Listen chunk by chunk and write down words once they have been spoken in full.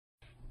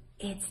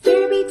It's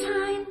derby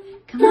time,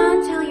 come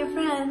on tell your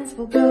friends,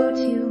 we'll go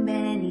to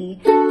many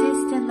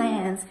distant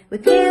lands.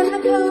 With Dan the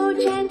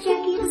coach and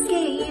Jackie the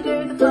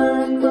skater, the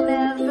fun will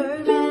never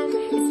end.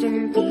 It's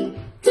derby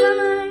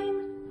time.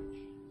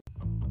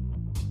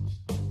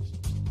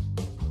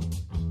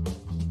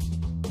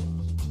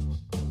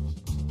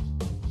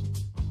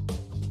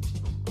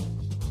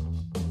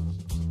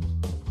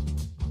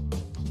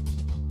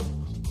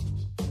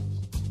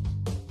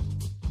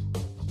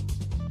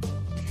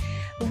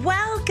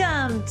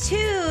 Welcome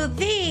to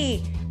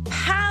the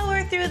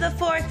Power Through the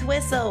Fourth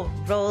Whistle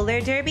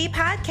Roller Derby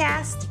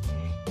podcast.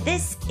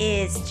 This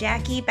is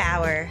Jackie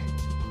Bauer.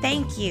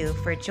 Thank you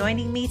for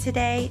joining me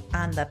today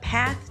on the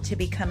path to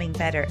becoming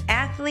better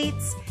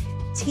athletes,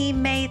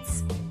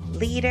 teammates,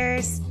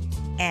 leaders,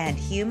 and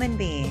human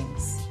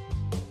beings.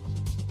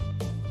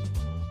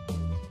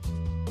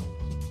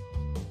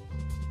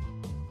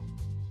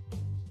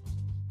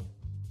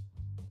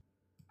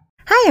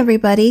 Hi,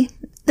 everybody.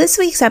 This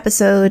week's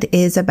episode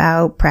is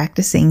about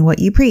practicing what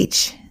you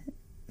preach.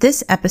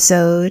 This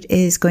episode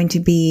is going to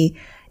be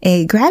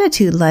a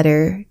gratitude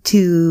letter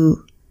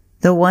to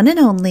the one and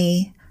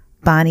only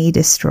Bonnie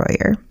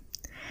Destroyer.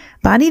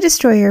 Bonnie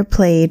Destroyer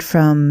played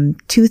from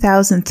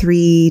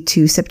 2003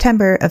 to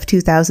September of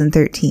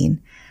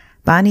 2013.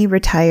 Bonnie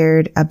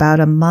retired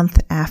about a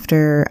month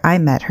after I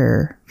met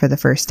her for the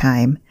first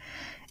time.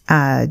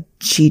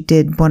 She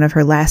did one of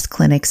her last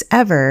clinics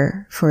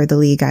ever for the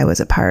league I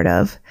was a part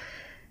of.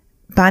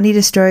 Bonnie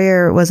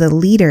Destroyer was a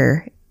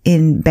leader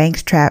in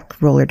banked track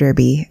roller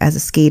derby as a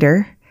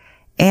skater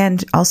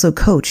and also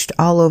coached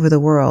all over the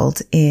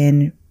world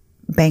in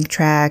bank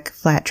track,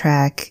 flat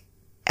track,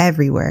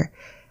 everywhere.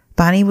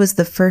 Bonnie was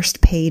the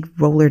first paid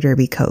roller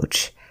derby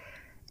coach.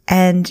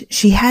 And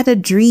she had a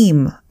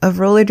dream of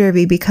roller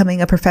derby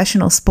becoming a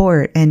professional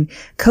sport and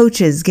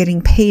coaches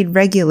getting paid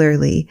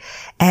regularly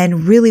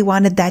and really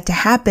wanted that to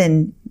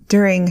happen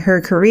during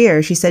her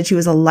career. She said she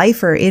was a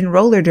lifer in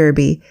roller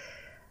derby,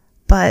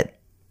 but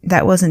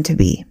that wasn't to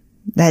be.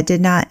 That did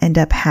not end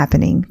up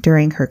happening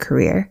during her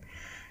career.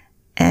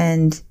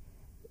 And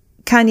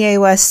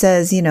Kanye West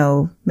says,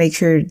 make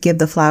sure to give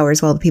the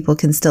flowers while the people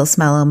can still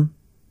smell them.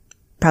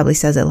 Probably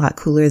says it a lot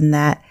cooler than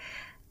that.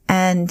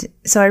 And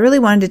so I really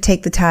wanted to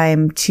take the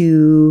time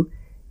to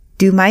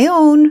do my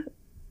own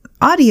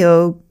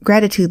audio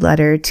gratitude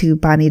letter to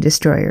Bonnie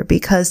Destroyer,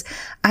 because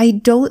I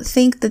don't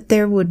think that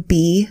there would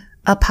be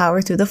a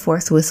Power Through the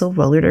Fourth Whistle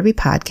Roller Derby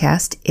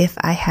podcast if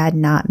I had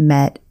not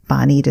met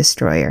Bonnie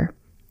Destroyer.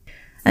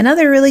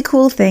 Another really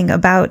cool thing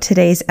about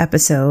today's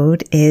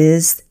episode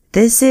is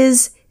this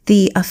is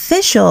the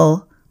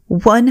official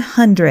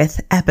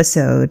 100th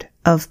episode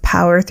of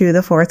Power Through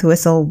the Fourth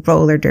Whistle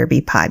Roller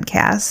Derby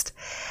podcast.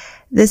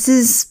 This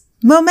is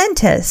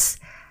momentous.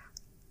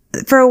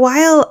 For a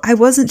while, I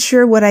wasn't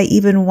sure what I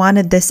even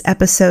wanted this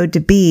episode to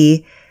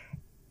be,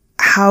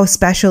 how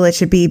special it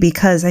should be,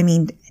 because,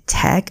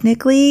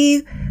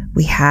 technically,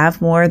 we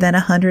have more than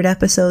 100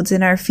 episodes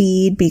in our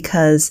feed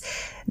because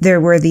there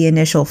were the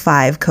initial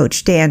 5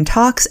 Coach Dan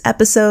Talks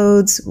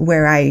episodes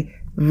where I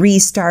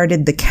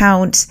restarted the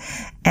count,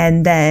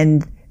 and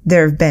then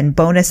there have been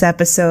bonus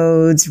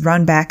episodes,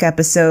 run back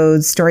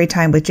episodes,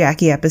 Storytime with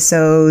Jackie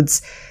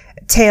episodes,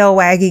 tail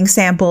wagging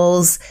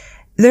samples.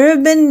 There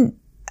have been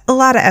a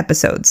lot of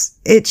episodes.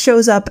 It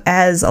shows up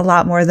as a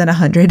lot more than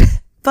 100,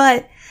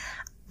 but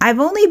I've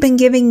only been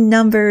giving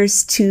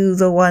numbers to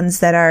the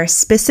ones that are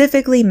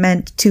specifically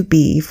meant to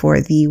be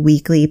for the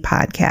weekly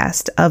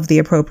podcast of the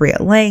appropriate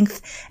length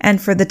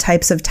and for the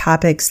types of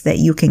topics that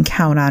you can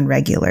count on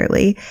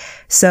regularly.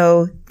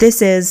 So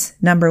this is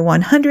number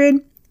 100,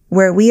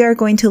 where we are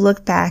going to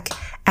look back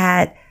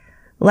at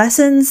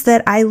lessons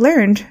that I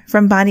learned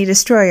from Bonnie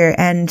Destroyer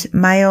and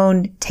my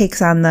own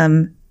takes on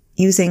them,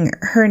 using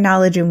her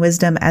knowledge and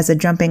wisdom as a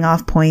jumping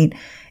off point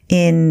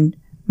in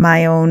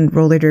my own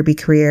roller derby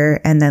career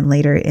and then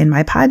later in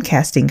my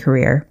podcasting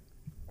career.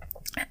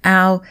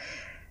 Now,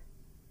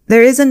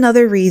 there is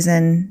another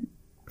reason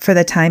for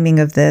the timing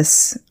of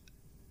this,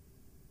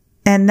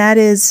 and that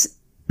is,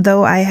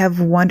 though I have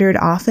wondered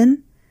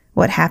often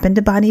what happened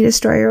to Bonnie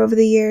Destroyer over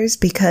the years,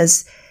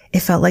 because it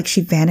felt like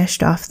she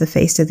vanished off the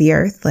face of the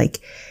earth. Like,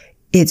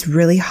 it's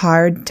really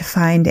hard to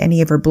find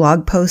any of her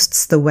blog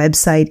posts. The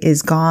website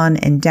is gone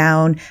and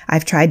down.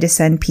 I've tried to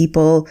send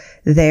people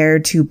there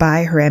to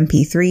buy her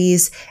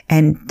MP3s,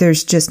 and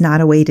there's just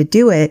not a way to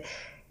do it.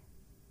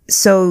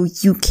 So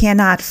you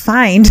cannot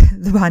find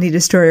the Bonnie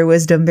Destroyer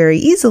wisdom very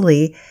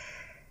easily.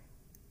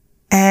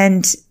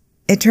 And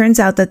it turns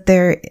out that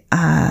there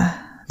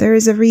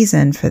is a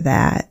reason for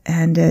that,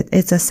 and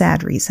it's a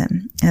sad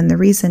reason. And the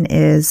reason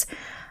is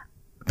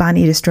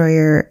Bonnie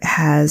Destroyer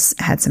has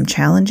had some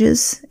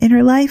challenges in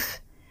her life,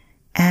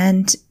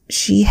 and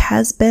she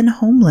has been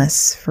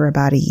homeless for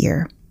about a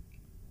year.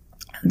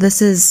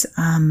 This is,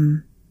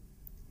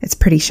 it's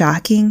pretty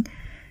shocking,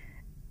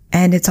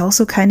 and it's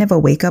also kind of a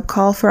wake-up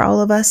call for all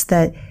of us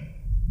that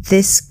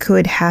this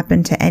could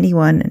happen to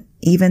anyone,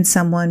 even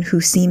someone who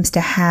seems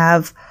to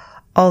have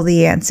all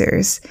the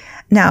answers.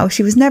 Now,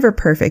 she was never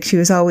perfect. She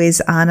was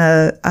always on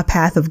a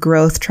path of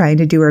growth, trying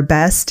to do her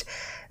best,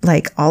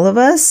 like all of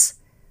us.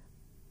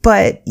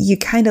 But you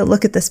kind of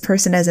look at this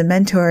person as a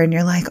mentor and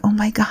you're like, oh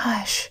my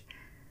gosh,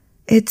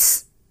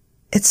 it's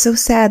so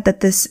sad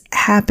that this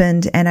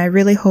happened, and I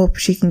really hope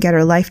she can get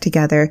her life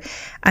together.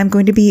 I'm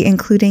going to be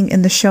including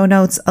in the show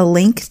notes a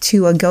link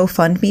to a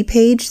GoFundMe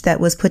page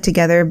that was put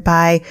together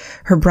by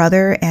her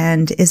brother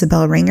and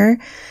Isabel Ringer.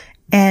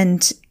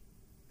 And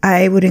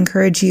I would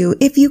encourage you,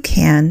 if you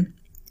can,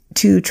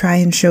 to try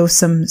and show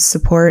some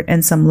support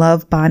and some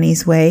love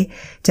Bonnie's way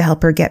to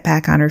help her get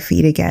back on her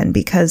feet again,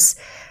 because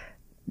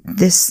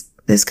this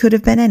could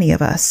have been any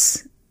of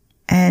us.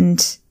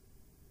 And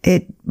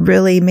it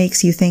really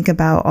makes you think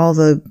about all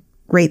the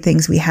great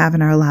things we have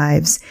in our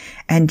lives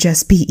and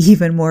just be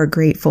even more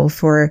grateful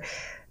for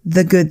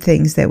the good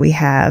things that we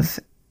have.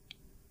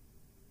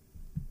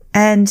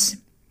 And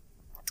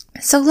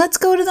so let's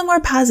go to the more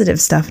positive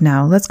stuff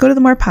now. Let's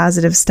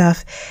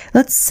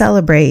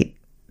celebrate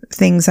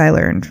things I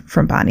learned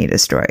from Bonnie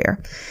Destroyer.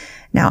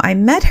 Now, I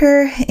met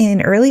her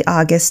in early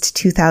August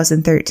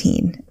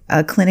 2013.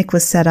 A clinic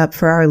was set up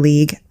for our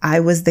league. I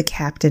was the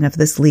captain of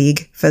this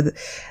league.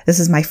 This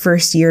is my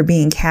first year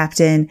being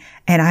captain,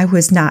 and I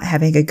was not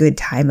having a good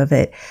time of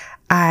it.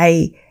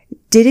 I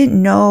didn't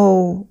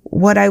know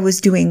what I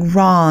was doing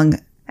wrong,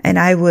 and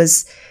I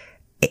was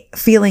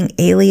feeling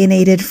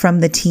alienated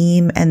from the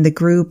team and the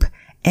group,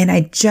 and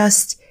I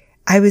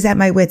was at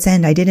my wit's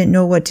end. I didn't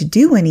know what to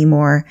do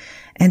anymore.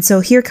 And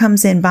so here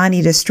comes in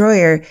Bonnie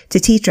Destroyer to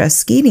teach us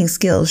skating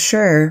skills,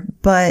 sure,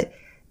 but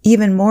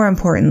even more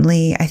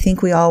importantly, I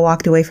think we all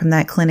walked away from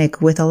that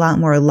clinic with a lot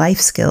more life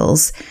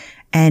skills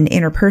and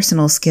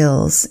interpersonal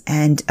skills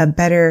and a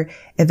better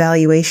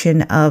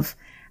evaluation of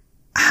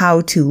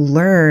how to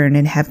learn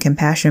and have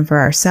compassion for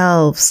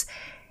ourselves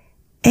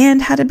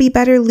and how to be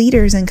better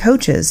leaders and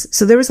coaches.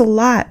 So there was a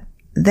lot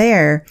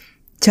there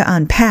to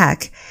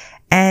unpack,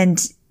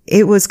 and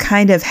it was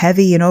kind of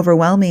heavy and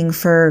overwhelming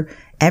for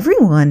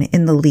everyone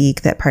in the league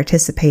that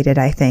participated,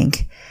 I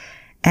think.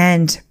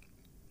 And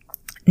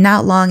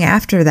not long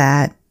after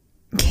that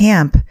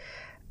camp,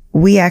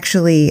 we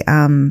actually,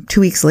 2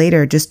 weeks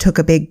later, just took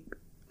a big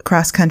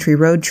cross-country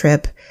road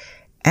trip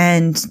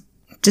and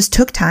just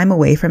took time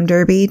away from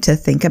Derby to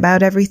think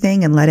about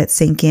everything and let it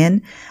sink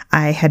in.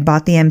 I had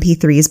bought the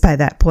MP3s by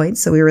that point,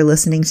 so we were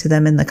listening to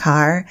them in the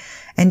car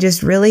and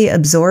just really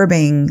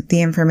absorbing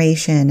the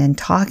information and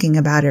talking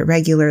about it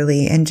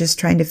regularly and just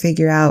trying to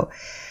figure out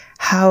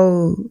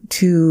how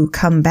to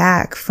come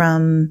back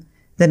from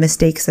the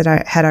mistakes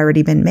that had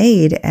already been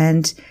made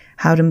and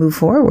how to move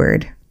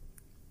forward.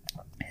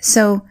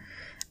 So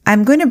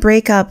I'm going to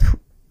break up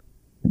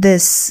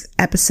this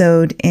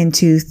episode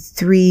into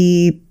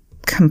 3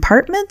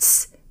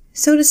 compartments,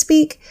 so to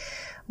speak.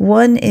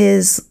 One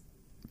is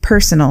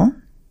personal.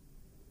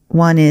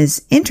 One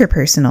is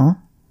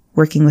interpersonal,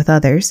 working with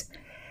others.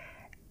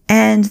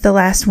 And the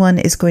last one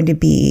is going to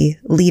be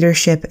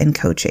leadership and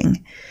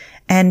coaching.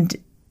 And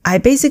I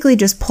basically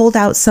just pulled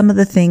out some of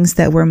the things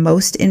that were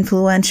most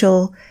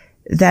influential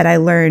that I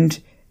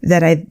learned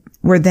that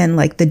were then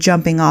like the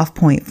jumping off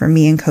point for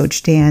me and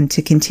Coach Dan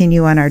to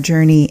continue on our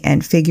journey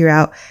and figure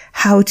out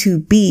how to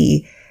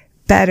be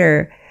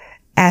better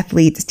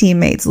athletes,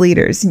 teammates,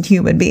 leaders, and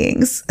human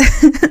beings.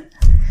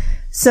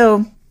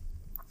 So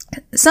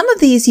some of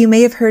these you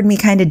may have heard me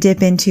kind of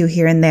dip into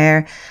here and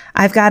there.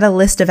 I've got a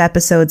list of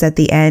episodes at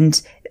the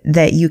end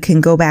that you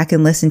can go back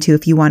and listen to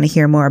if you want to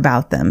hear more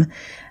about them.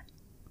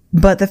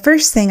 But the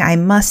first thing I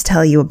must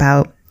tell you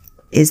about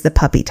is the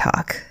puppy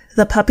talk.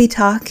 The puppy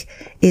talk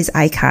is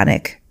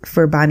iconic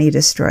for Bonnie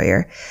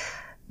Destroyer.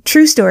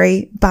 True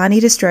story, Bonnie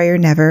Destroyer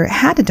never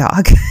had a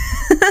dog.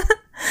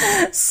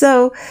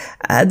 So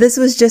this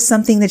was just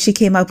something that she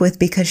came up with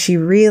because she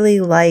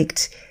really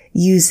liked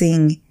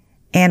using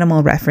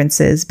animal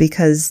references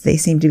because they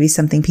seemed to be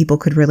something people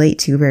could relate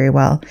to very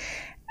well.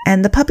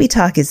 And the puppy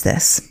talk is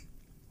this.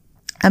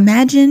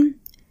 Imagine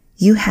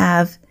you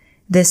have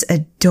this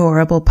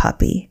adorable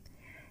puppy.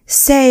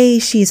 Say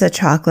she's a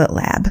chocolate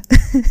lab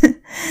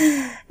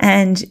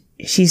and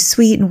she's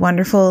sweet and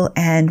wonderful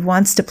and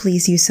wants to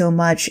please you so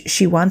much.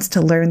 She wants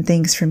to learn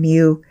things from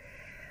you,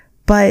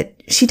 but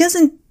she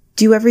doesn't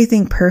do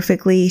everything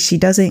perfectly. She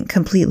doesn't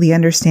completely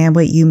understand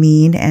what you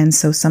mean. And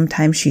so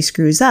sometimes she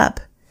screws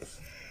up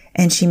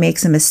and she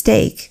makes a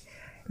mistake.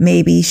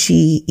 Maybe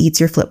she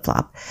eats your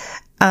flip-flop.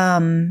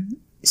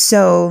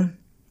 So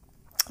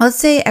let's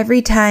say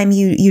every time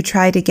you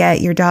try to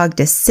get your dog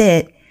to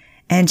sit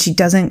and she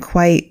doesn't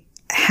quite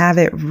have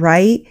it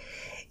right,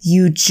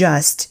 you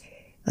just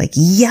like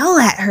yell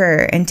at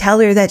her and tell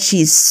her that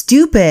she's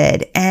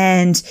stupid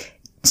and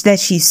that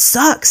she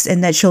sucks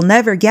and that she'll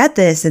never get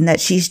this and that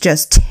she's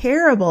just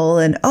terrible.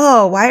 And,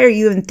 oh, why are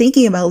you even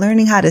thinking about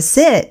learning how to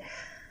sit?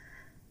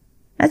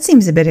 That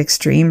seems a bit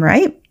extreme,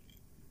 right?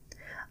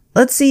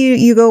 Let's say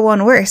you go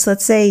one worse.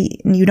 Let's say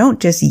you don't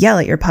just yell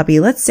at your puppy.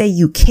 Let's say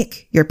you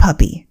kick your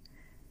puppy.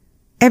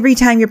 Every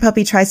time your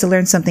puppy tries to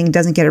learn something and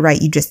doesn't get it right,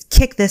 you just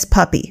kick this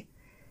puppy.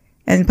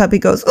 And the puppy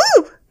goes,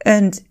 ooh!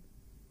 And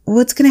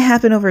what's going to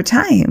happen over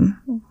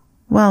time?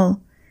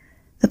 Well,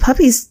 the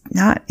puppy's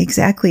not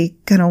exactly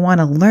going to want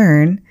to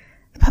learn.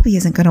 The puppy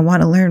isn't going to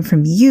want to learn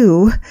from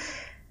you.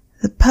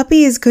 The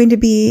puppy is going to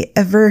be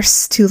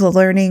averse to the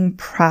learning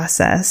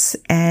process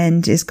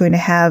and is going to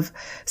have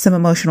some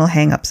emotional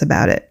hang-ups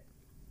about it.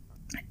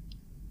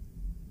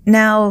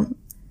 Now,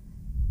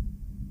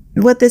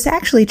 what this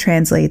actually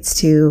translates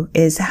to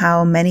is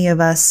how many of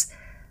us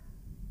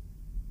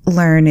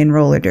learn in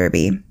roller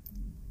derby.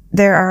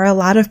 There are a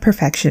lot of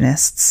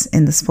perfectionists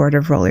in the sport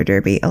of roller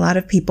derby, a lot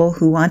of people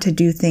who want to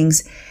do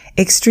things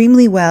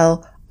extremely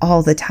well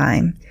all the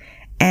time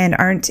and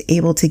aren't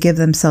able to give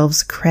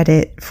themselves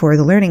credit for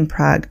the learning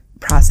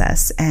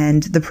process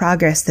and the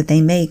progress that they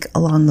make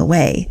along the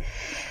way.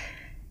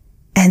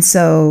 And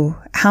so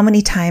how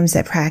many times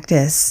at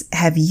practice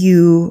have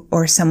you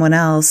or someone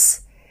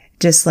else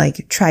just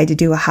like tried to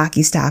do a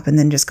hockey stop and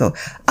then just go,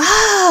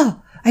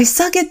 "Oh, I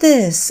suck at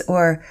this,"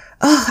 or,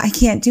 "Oh, I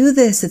can't do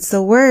this. It's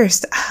the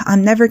worst.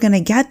 I'm never going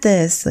to get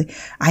this. Like,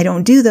 I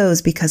don't do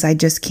those because I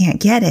just can't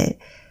get it."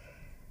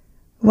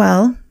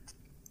 Well,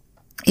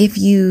 if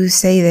you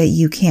say that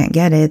you can't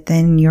get it,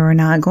 then you're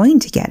not going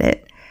to get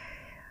it.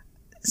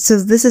 So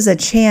this is a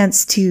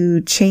chance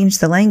to change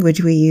the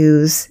language we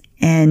use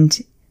and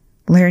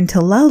learn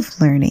to love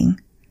learning.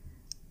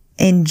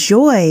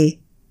 Enjoy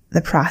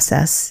the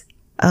process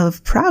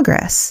of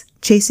progress,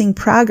 chasing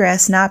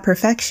progress, not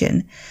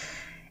perfection.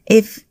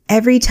 If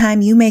every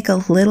time you make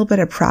a little bit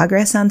of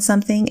progress on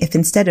something, if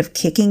instead of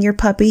kicking your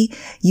puppy,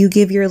 you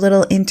give your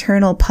little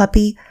internal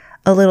puppy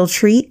a little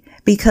treat,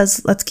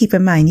 because let's keep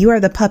in mind, you are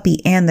the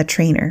puppy and the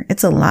trainer.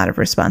 It's a lot of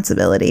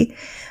responsibility,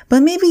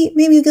 but maybe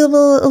you give a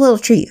little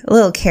treat, a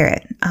little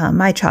carrot.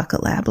 My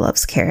chocolate lab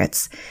loves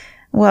carrots.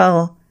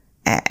 Well,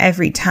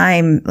 every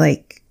time,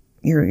 like,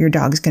 your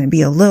dog's going to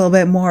be a little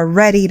bit more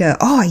ready to,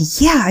 "Oh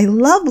yeah, I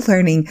love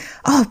learning.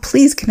 Oh,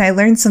 please, can I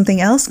learn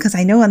something else? Because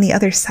I know on the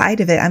other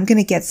side of it, I'm going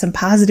to get some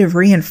positive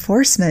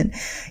reinforcement.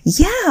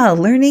 Yeah,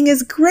 learning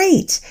is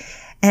great."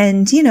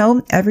 And,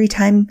 every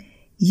time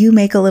you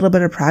make a little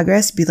bit of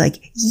progress, be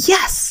like,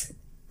 "Yes,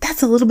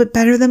 that's a little bit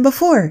better than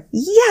before.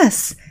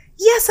 Yes,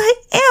 I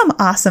am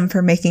awesome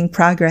for making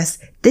progress.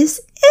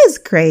 This is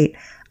great.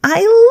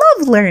 I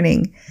love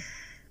learning."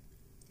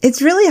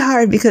 It's really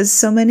hard because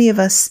so many of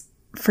us,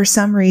 for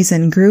some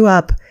reason, grew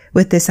up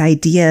with this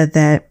idea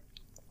that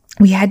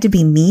we had to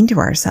be mean to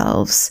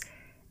ourselves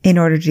in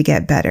order to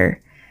get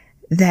better,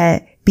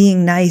 that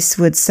being nice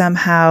would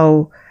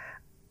somehow,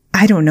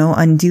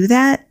 undo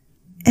that.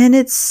 And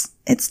it's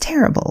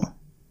terrible.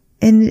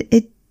 And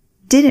it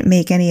didn't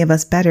make any of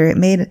us better. It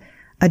made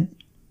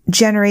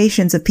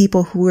generations of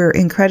people who were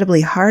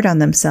incredibly hard on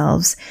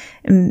themselves.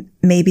 And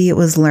maybe it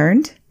was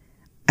learned.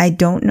 I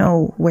don't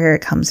know where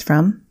it comes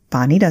from.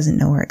 Bonnie doesn't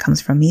know where it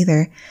comes from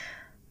either.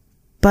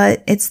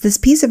 But it's this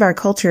piece of our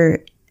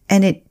culture,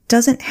 and it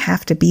doesn't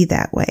have to be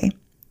that way.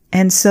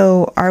 And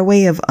so our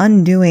way of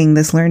undoing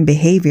this learned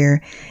behavior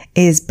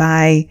is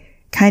by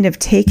kind of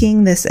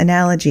taking this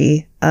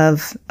analogy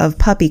of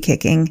puppy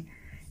kicking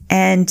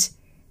and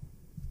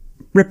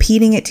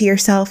repeating it to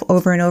yourself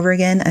over and over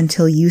again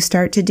until you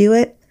start to do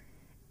it.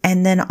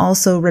 And then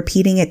also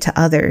repeating it to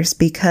others,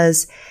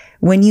 because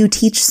when you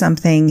teach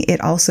something,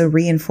 it also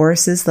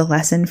reinforces the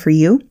lesson for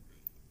you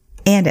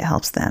and it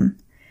helps them.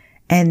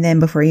 And then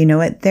before you know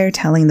it, they're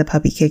telling the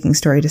puppy kicking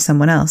story to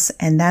someone else.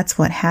 And that's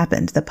what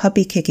happened. The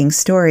puppy kicking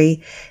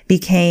story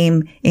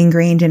became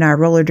ingrained in our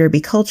roller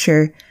derby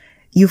culture.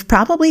 You've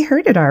probably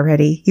heard it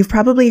already. You've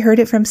probably heard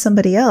it from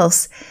somebody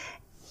else.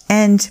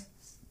 And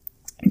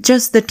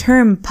just the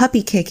term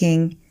puppy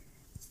kicking,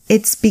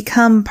 it's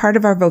become part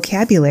of our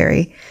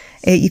vocabulary.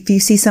 If you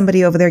see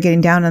somebody over there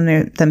getting down on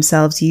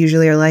themselves, you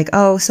usually are like,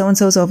 "Oh,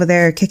 so-and-so's over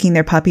there kicking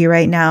their puppy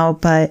right now,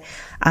 but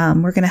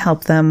we're going to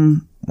help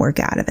them work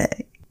out of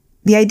it."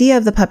 The idea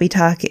of the puppy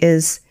talk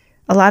is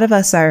a lot of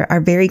us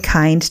are very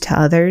kind to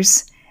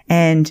others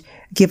and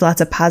give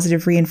lots of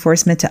positive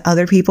reinforcement to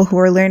other people who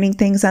are learning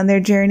things on their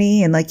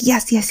journey and like,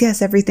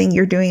 yes, everything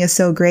you're doing is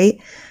so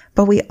great.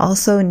 But we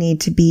also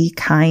need to be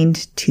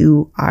kind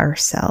to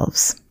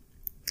ourselves.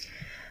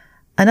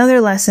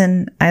 Another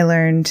lesson I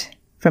learned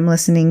from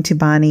listening to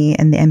Bonnie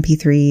and the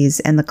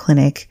MP3s and the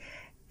clinic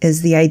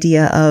is the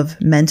idea of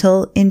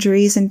mental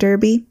injuries in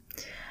derby.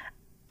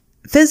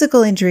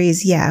 Physical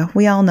injuries, yeah,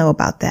 we all know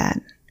about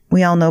that.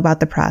 We all know about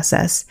the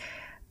process.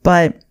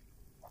 But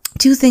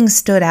two things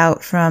stood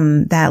out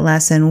from that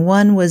lesson.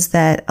 One was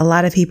that a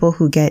lot of people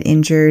who get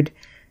injured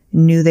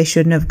knew they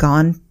shouldn't have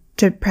gone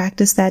to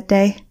practice that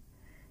day.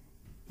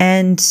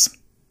 And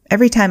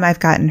every time I've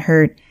gotten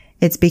hurt,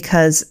 it's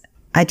because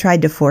I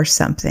tried to force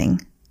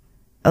something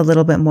a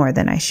little bit more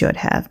than I should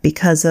have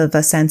because of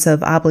a sense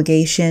of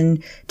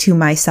obligation to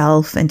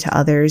myself and to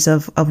others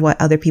of what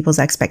other people's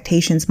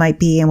expectations might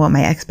be and what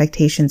my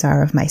expectations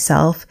are of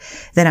myself,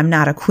 that I'm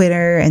not a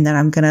quitter and that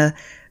I'm going to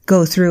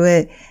go through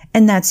it.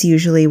 And that's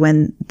usually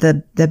when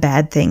the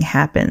bad thing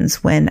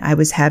happens, when I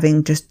was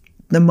having just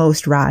the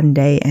most rotten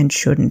day and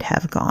shouldn't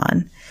have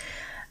gone.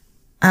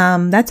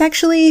 That's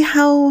actually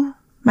how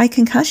my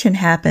concussion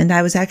happened.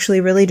 I was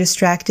actually really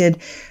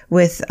distracted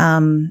with,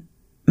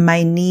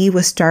 my knee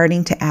was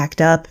starting to act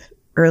up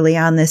early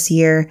on this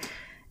year.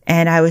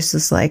 And I was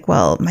just like,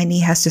 well, my knee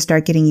has to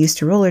start getting used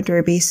to roller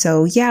derby.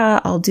 So yeah,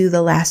 I'll do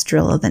the last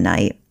drill of the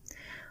night.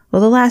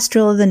 Well, the last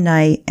drill of the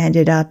night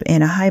ended up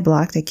in a high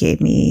block that gave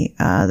me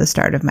the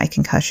start of my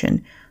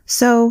concussion.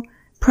 So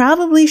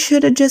probably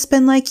should have just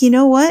been like, you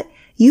know what?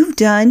 You've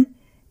done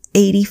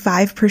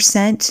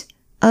 85%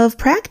 of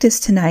practice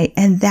tonight,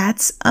 and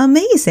that's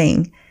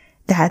amazing.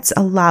 That's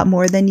a lot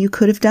more than you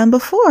could have done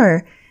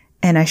before.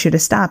 And I should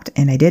have stopped,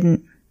 and I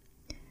didn't.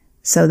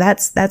 So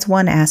that's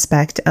one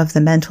aspect of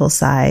the mental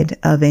side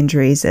of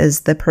injuries,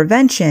 is the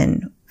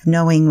prevention,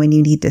 knowing when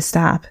you need to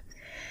stop.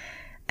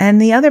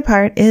 And the other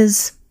part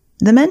is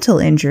the mental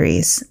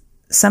injuries.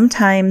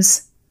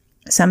 Sometimes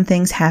some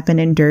things happen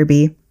in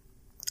derby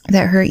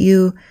that hurt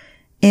you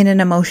in an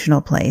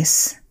emotional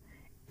place,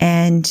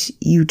 and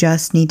you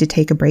just need to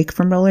take a break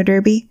from roller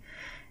derby.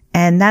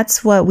 And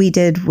that's what we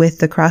did with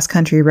the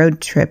cross-country road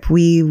trip.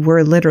 We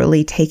were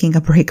literally taking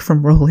a break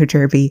from roller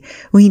derby.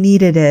 We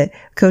needed it.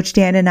 Coach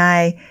Dan and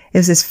I, it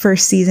was his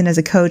first season as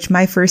a coach,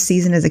 my first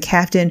season as a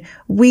captain.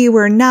 We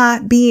were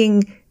not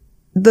being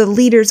the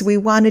leaders we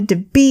wanted to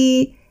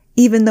be,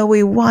 even though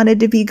we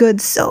wanted to be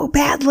good so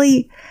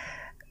badly.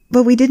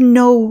 But we didn't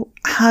know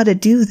how to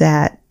do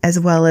that as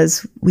well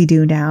as we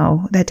do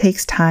now. That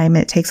takes time.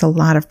 It takes a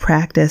lot of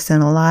practice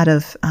and a lot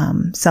of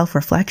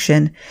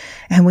self-reflection.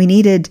 And we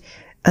needed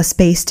a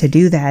space to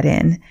do that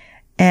in.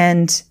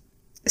 And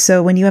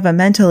so when you have a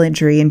mental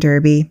injury in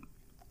derby,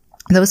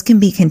 those can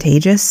be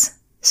contagious.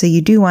 So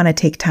you do want to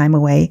take time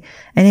away,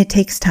 and it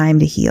takes time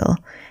to heal.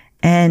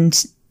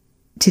 And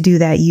to do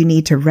that, you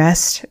need to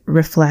rest,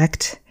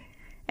 reflect,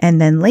 and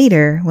then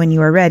later, when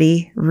you are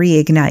ready,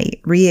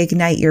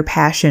 reignite your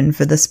passion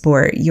for the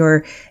sport,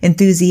 your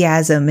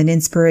enthusiasm and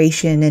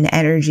inspiration and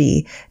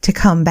energy to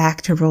come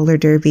back to roller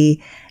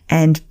derby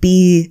and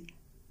be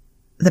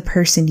the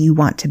person you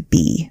want to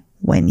be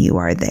when you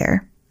are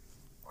there.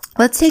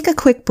 Let's take a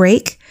quick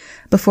break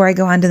before I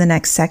go on to the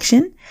next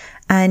section,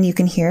 and you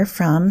can hear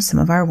from some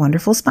of our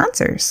wonderful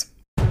sponsors.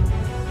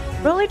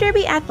 Roller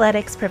Derby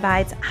Athletics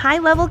provides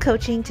high-level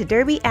coaching to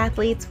derby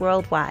athletes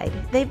worldwide.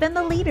 They've been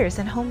the leaders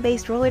in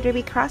home-based roller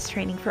derby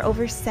cross-training for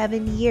over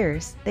 7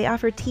 years. They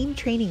offer team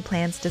training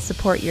plans to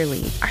support your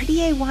league.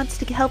 RDA wants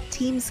to help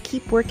teams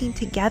keep working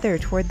together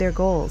toward their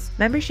goals.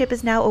 Membership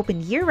is now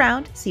open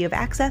year-round, so you have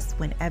access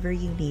whenever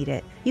you need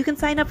it. You can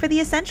sign up for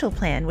the Essential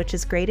Plan, which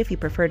is great if you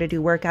prefer to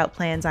do workout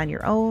plans on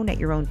your own, at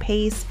your own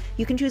pace.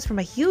 You can choose from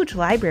a huge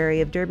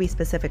library of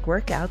derby-specific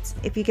workouts.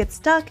 If you get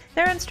stuck,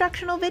 there are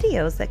instructional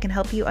videos that can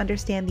help you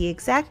understand the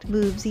exact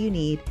moves you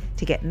need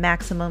to get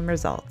maximum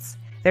results.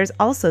 There's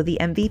also the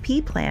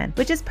MVP plan,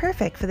 which is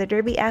perfect for the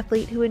derby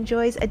athlete who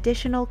enjoys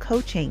additional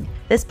coaching.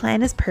 This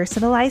plan is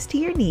personalized to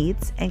your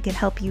needs and can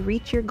help you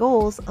reach your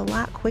goals a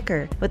lot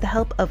quicker with the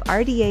help of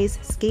RDA's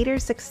Skater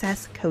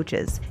Success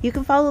coaches. You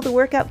can follow the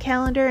workout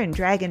calendar and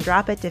drag and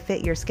drop it to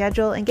fit your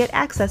schedule and get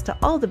access to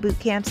all the boot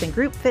camps and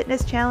group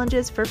fitness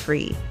challenges for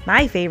free.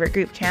 My favorite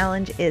group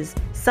challenge is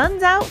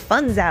Sun's Out,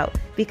 Fun's Out,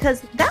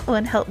 because that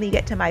one helped me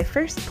get to my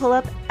first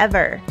pull-up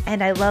ever.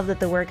 And I love that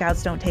the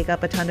workouts don't take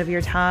up a ton of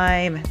your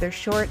time. They're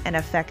short and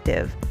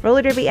effective.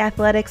 Roller Derby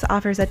Athletics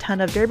offers a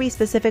ton of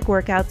derby-specific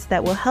workouts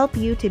that will help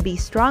you to be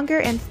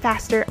stronger and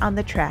faster on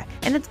the track.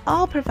 And it's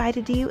all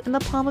provided to you in the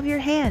palm of your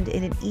hand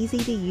in an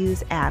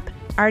easy-to-use app.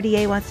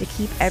 RDA wants to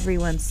keep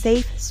everyone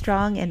safe,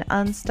 strong, and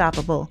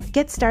unstoppable.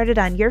 Get started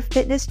on your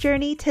fitness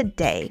journey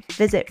today.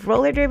 Visit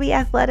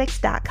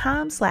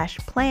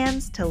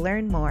rollerderbyathletics.com/plans to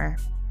learn more.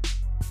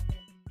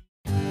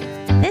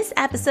 This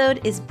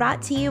episode is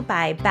brought to you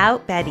by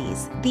Bout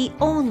Betties, the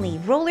only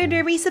roller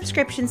derby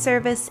subscription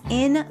service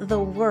in the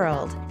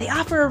world. They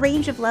offer a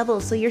range of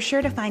levels, so you're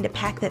sure to find a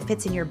pack that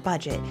fits in your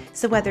budget.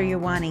 So whether you're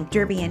wanting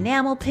derby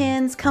enamel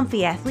pins,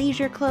 comfy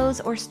athleisure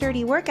clothes, or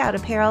sturdy workout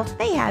apparel,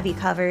 they have you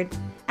covered.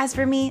 As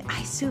for me,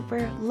 I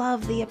super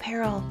love the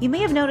apparel. You may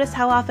have noticed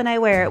how often I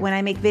wear it when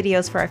I make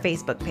videos for our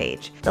Facebook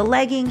page. The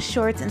leggings,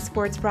 shorts, and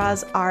sports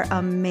bras are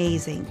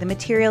amazing. The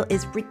material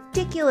is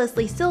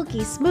ridiculously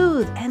silky,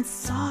 smooth, and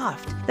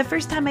soft. The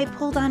first time I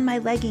pulled on my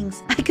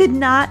leggings, I could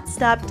not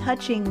stop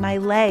touching my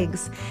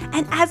legs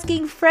and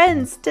asking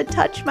friends to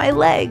touch my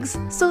legs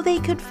so they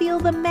could feel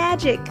the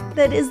magic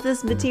that is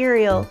this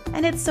material.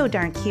 And it's so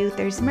darn cute.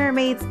 There's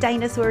mermaids,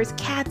 dinosaurs,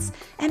 cats,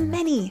 and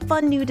many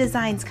fun new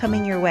designs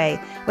coming your way.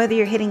 Whether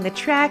you're hitting the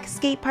track,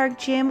 skate park,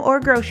 gym, or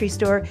grocery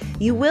store,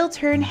 you will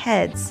turn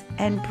heads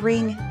and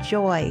bring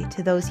joy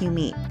to those you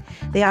meet.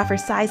 They offer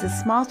sizes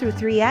small through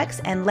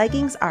 3X, and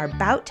leggings are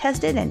bout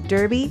tested and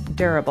derby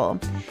durable.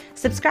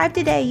 Subscribe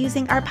today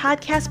using our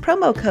podcast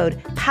promo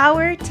code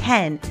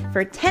POWER10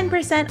 for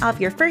 10% off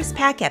your first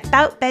pack at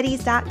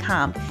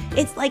boutbetties.com.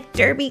 It's like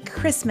Derby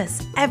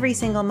Christmas every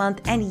single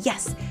month, and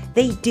yes,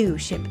 they do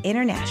ship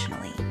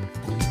internationally.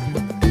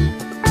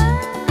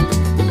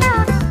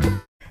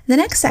 The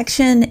next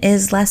section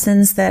is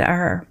lessons that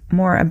are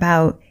more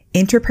about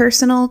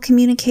interpersonal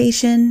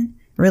communication,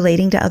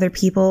 relating to other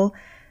people.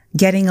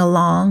 getting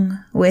along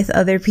with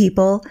other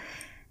people.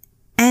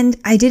 And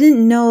I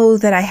didn't know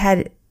that I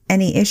had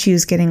any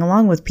issues getting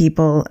along with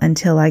people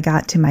until I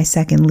got to my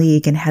second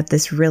league and had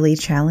this really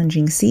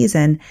challenging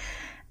season.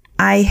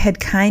 I had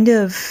kind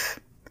of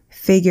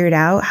figured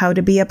out how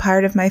to be a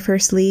part of my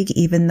first league,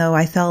 even though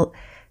I felt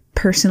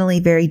personally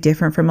very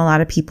different from a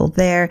lot of people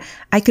there.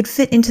 I could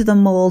fit into the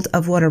mold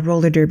of what a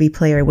roller derby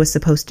player was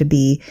supposed to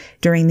be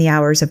during the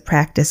hours of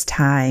practice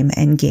time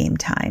and game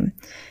time.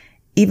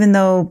 Even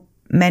though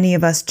many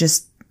of us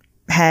just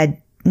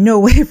had no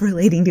way of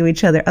relating to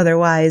each other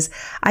otherwise,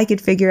 I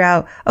could figure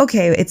out,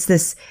 okay, it's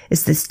this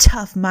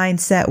tough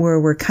mindset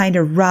where we're kind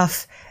of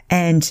rough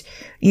and,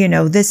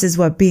 this is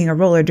what being a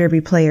roller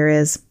derby player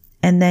is.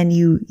 And then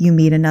you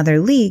meet another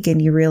league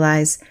and you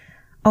realize,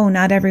 oh,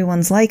 not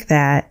everyone's like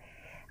that.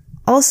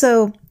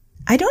 Also,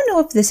 I don't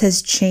know if this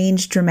has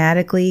changed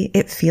dramatically.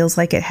 It feels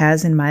like it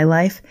has in my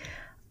life,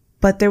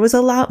 but there was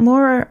a lot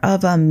more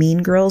of a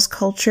mean girls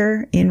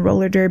culture in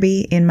roller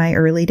derby in my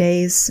early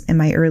days, in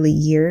my early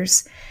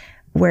years,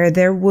 where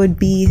there would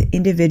be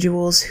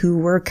individuals who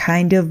were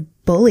kind of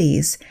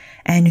bullies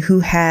and who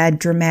had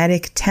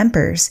dramatic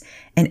tempers,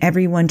 and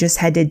everyone just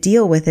had to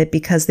deal with it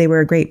because they were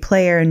a great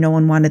player and no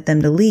one wanted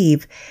them to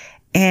leave.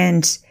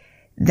 And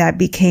that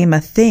became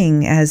a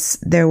thing as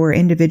there were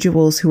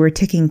individuals who were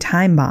ticking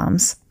time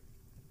bombs.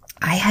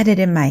 I had it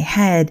in my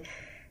head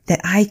that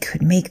I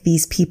could make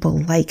these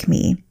people like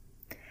me.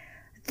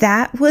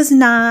 That was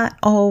not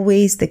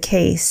always the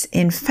case.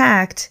 In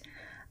fact,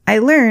 I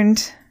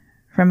learned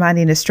from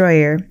Mighty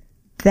Destroyer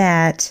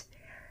that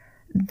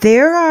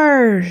there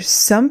are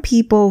some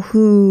people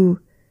who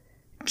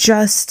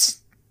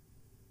just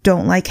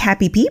don't like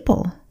happy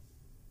people.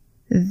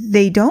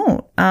 They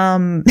don't.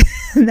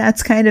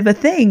 That's kind of a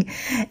thing.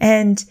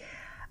 And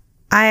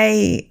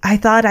I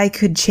thought I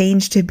could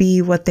change to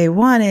be what they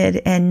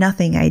wanted, and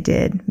nothing I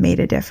did made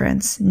a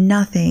difference.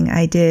 Nothing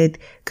I did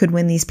could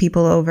win these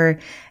people over.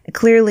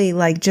 Clearly,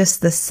 like,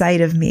 just the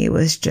sight of me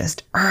was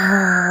just,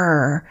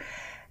 and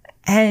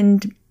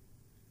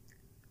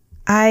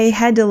I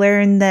had to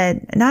learn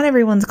that not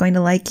everyone's going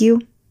to like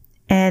you,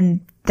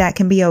 and that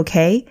can be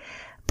okay.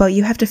 But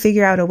you have to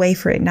figure out a way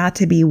for it not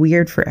to be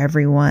weird for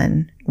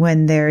everyone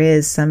when there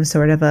is some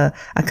sort of a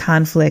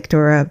conflict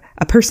or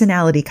a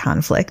personality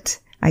conflict,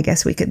 I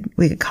guess we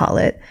could call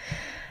it.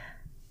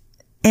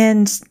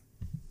 And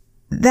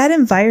that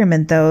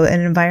environment, though,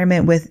 an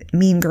environment with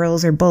mean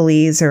girls or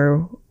bullies or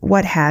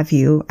what have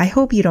you, I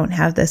hope you don't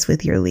have this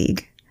with your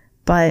league.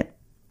 But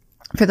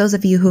for those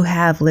of you who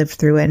have lived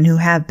through it and who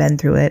have been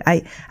through it,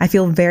 I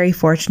feel very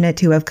fortunate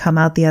to have come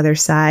out the other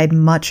side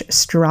much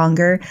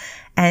stronger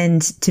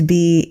and to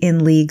be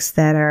in leagues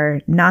that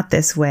are not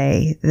this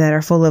way, that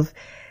are full of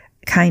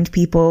kind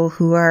people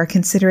who are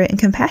considerate and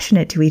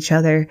compassionate to each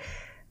other,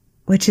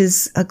 which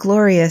is a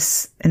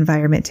glorious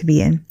environment to be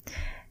in.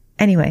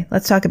 Anyway,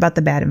 let's talk about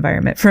the bad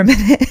environment for a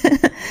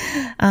minute.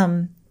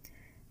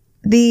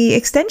 The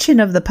extension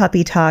of the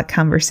puppy talk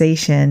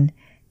conversation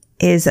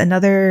is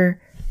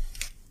another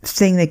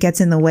thing that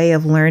gets in the way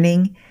of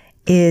learning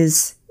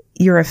is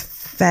your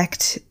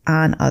effect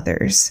on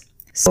others.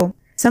 So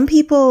some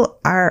people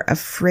are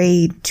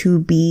afraid to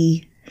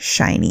be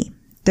shiny.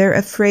 They're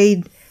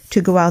afraid to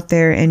go out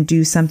there and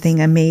do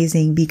something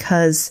amazing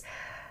because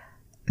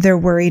they're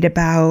worried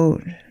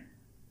about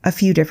a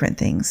few different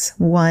things.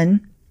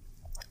 One,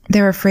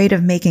 they're afraid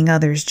of making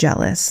others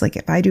jealous. Like,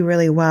 if I do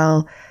really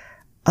well,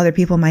 other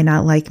people might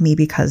not like me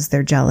because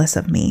they're jealous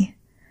of me.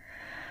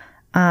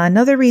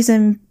 Another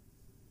reason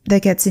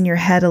that gets in your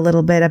head a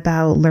little bit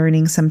about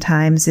learning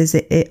sometimes is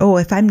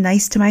if I'm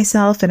nice to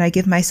myself and I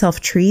give myself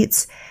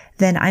treats,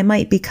 then I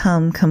might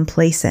become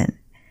complacent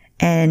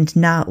and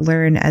not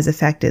learn as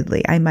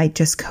effectively. I might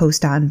just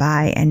coast on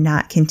by and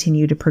not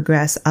continue to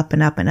progress up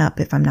and up and up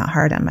if I'm not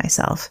hard on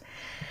myself.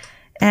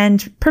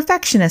 And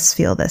perfectionists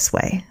feel this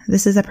way.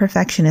 This is a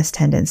perfectionist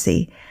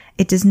tendency.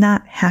 It does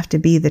not have to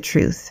be the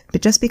truth,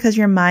 but just because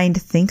your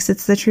mind thinks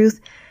it's the truth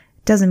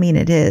doesn't mean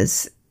it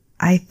is.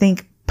 I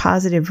think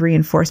positive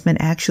reinforcement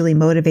actually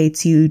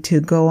motivates you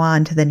to go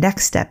on to the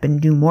next step and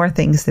do more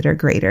things that are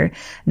greater,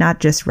 not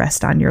just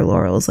rest on your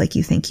laurels like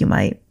you think you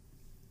might.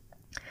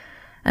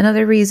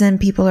 Another reason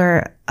people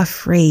are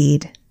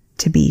afraid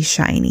to be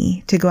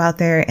shiny, to go out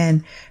there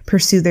and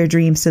pursue their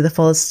dreams to the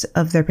fullest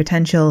of their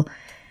potential,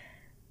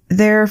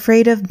 they're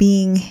afraid of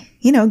being,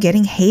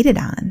 getting hated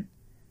on,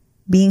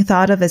 being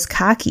thought of as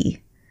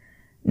cocky.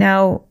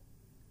 Now,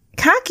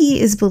 cocky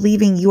is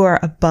believing you are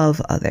above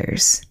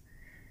others.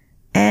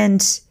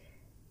 And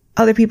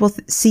other people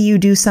see you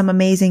do some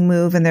amazing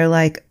move and they're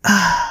like,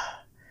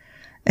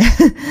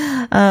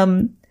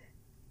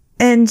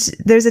 and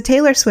there's a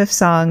Taylor Swift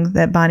song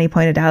that Bonnie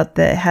pointed out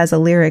that has a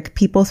lyric,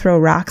 people throw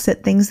rocks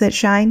at things that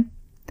shine.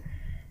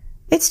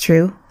 It's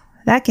true.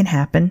 That can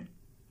happen.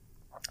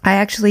 I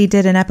actually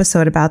did an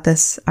episode about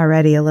this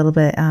already a little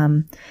bit,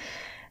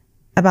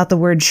 about the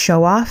word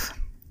show off.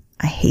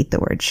 I hate the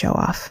word show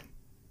off.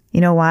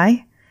 You know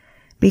why?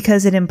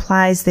 Because it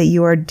implies that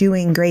you are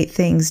doing great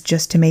things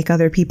just to make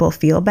other people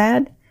feel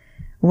bad,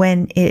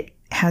 when it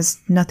has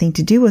nothing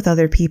to do with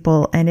other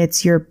people, and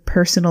it's your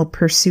personal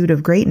pursuit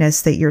of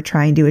greatness that you're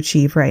trying to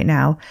achieve right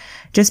now.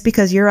 Just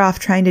because you're off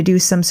trying to do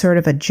some sort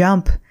of a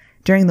jump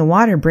during the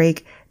water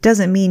break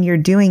doesn't mean you're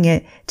doing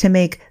it to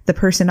make the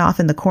person off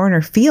in the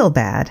corner feel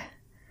bad.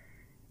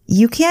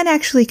 You can't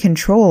actually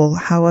control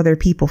how other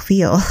people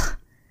feel.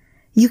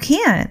 You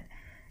can't.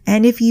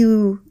 And if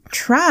you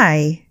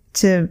try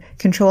to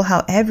control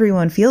how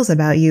everyone feels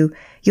about you,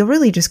 you'll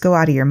really just go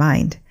out of your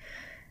mind.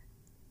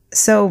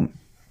 So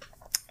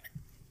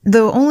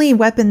the only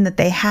weapon that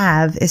they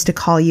have is to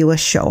call you a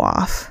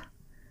show-off.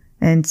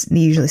 And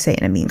they usually say it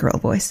in a mean girl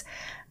voice.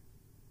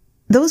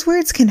 Those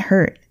words can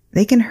hurt.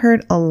 They can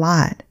hurt a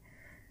lot.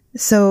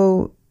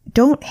 So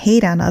don't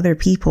hate on other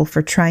people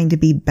for trying to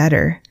be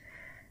better.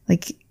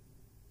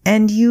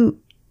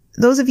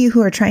 Those of you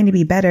who are trying to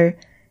be better,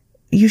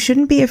 you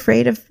shouldn't be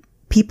afraid of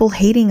people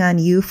hating on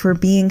you for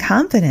being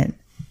confident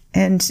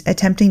and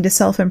attempting to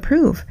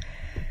self-improve.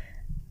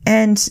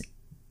 And,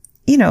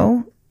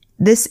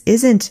 this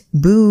isn't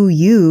boo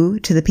you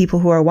to the people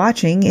who are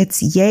watching.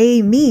 It's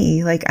yay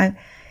me.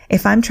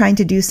 If I'm trying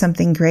to do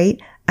something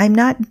great, I'm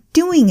not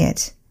doing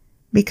it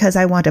because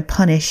I want to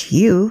punish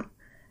you.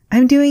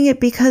 I'm doing it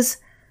because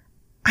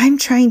I'm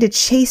trying to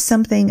chase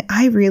something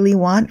I really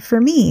want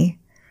for me.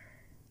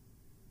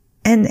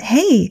 And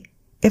hey,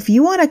 if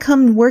you want to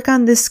come work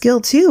on this skill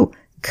too,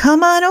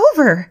 come on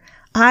over.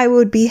 I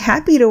would be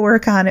happy to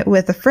work on it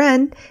with a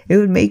friend. It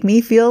would make me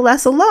feel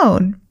less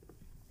alone.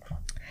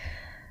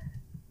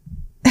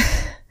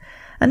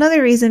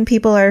 Another reason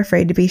people are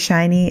afraid to be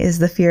shiny is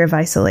the fear of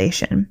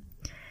isolation.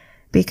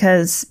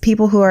 Because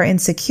people who are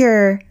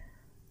insecure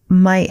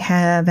might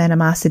have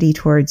animosity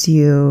towards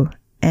you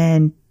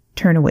and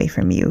turn away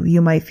from you.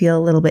 You might feel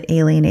a little bit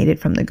alienated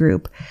from the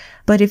group.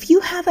 But if you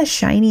have a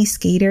shiny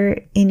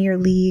skater in your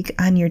league,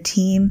 on your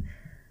team,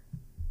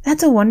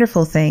 that's a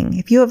wonderful thing.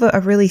 If you have a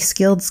really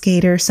skilled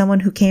skater,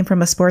 someone who came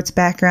from a sports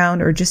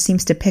background or just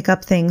seems to pick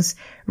up things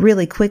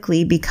really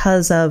quickly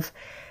because of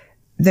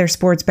their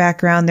sports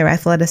background, their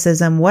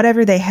athleticism,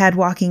 whatever they had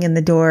walking in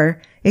the door,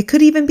 it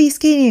could even be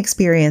skating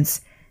experience.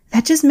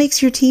 That just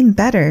makes your team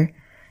better.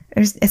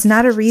 It's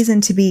not a reason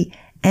to be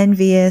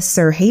envious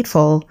or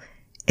hateful.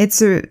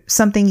 It's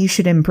something you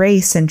should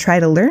embrace and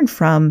try to learn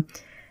from,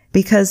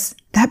 because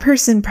that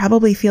person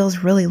probably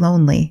feels really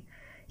lonely.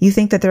 You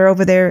think that they're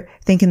over there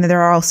thinking that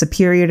they're all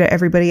superior to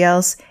everybody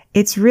else.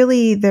 It's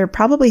really, they're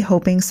probably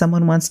hoping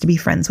someone wants to be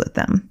friends with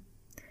them.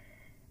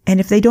 And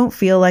if they don't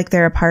feel like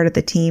they're a part of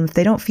the team, if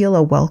they don't feel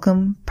a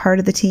welcome part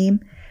of the team,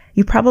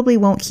 you probably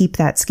won't keep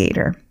that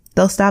skater.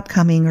 They'll stop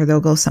coming or they'll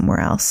go somewhere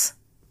else.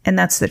 And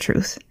that's the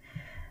truth.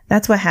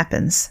 That's what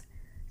happens.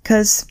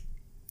 Because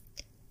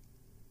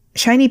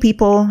shiny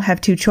people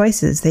have two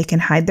choices. They can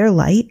hide their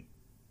light,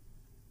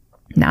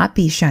 not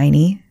be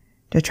shiny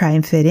to try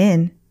and fit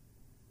in,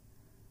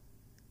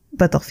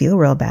 but they'll feel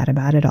real bad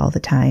about it all the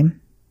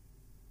time.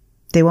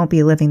 They won't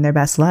be living their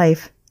best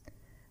life.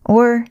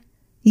 Or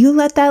you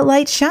let that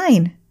light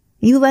shine.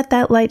 You let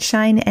that light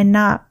shine and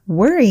not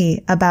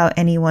worry about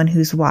anyone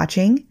who's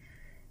watching,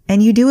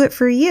 and you do it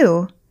for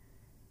you.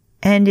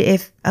 And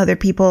if other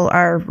people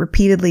are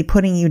repeatedly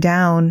putting you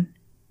down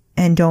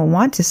and don't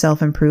want to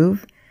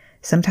self-improve,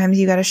 sometimes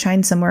you got to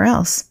shine somewhere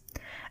else.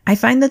 I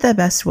find that the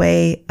best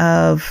way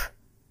of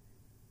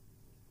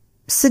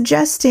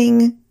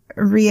suggesting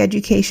a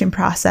re-education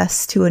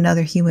process to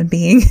another human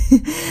being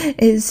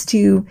is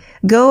to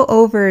go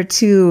over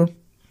to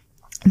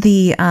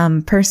the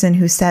person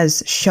who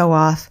says show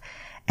off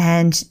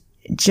and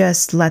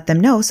just let them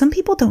know. Some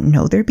people don't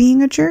know they're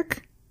being a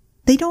jerk.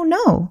 They don't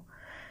know.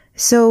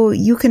 So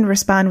you can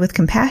respond with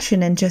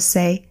compassion and just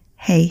say,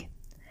 hey,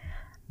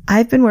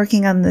 I've been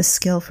working on this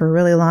skill for a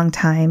really long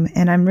time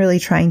and I'm really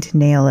trying to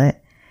nail it.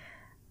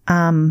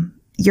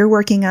 You're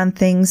working on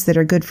things that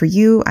are good for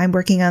you. I'm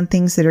working on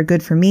things that are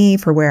good for me,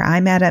 for where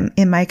I'm at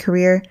in my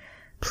career.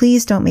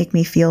 Please don't make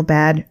me feel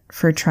bad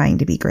for trying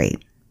to be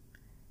great.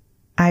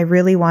 I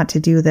really want to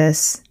do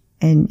this.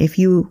 And if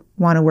you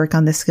want to work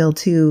on this skill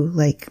too,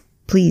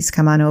 please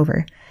come on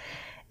over.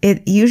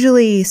 It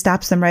usually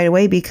stops them right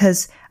away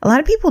because a lot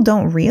of people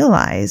don't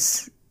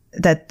realize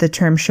that the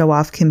term show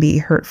off can be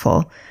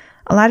hurtful.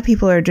 A lot of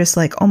people are just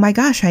like, oh my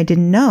gosh, I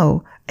didn't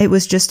know. It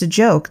was just a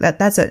joke.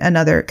 That's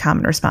another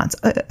common response.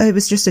 It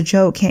was just a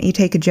joke. Can't you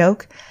take a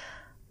joke?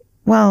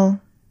 Well,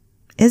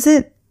 is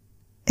it?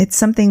 It's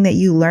something that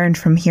you learned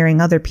from hearing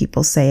other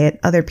people say it,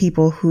 other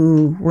people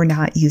who were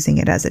not using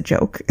it as a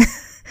joke.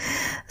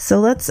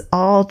 So let's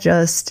all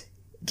just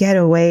get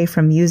away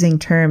from using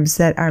terms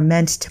that are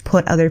meant to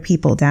put other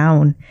people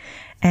down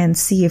and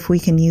see if we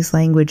can use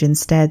language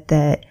instead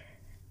that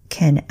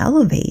can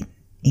elevate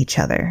each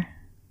other,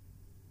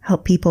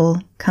 help people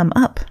come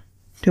up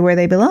to where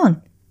they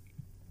belong.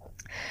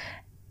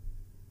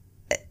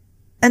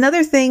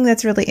 Another thing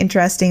that's really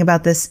interesting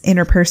about this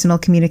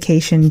interpersonal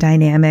communication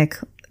dynamic,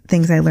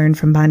 things I learned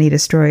from Bonnie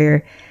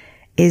Destroyer,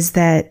 is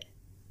that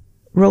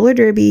roller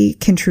derby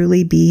can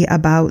truly be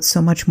about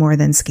so much more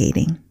than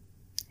skating.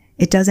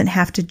 It doesn't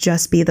have to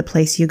just be the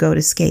place you go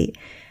to skate.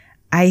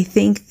 I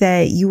think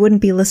that you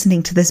wouldn't be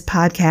listening to this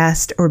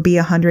podcast or be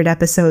 100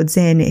 episodes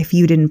in if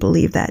you didn't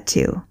believe that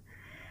too.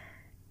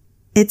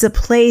 It's a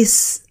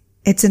place,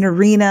 it's an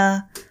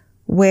arena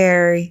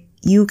where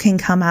you can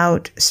come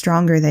out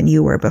stronger than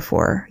you were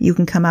before. You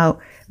can come out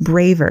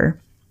braver.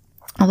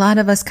 A lot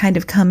of us kind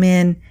of come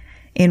in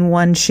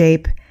one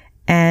shape.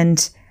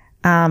 And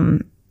I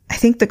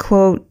think the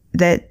quote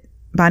that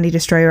Bondi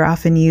Destroyer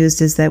often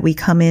used is that we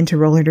come into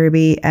roller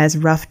derby as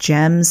rough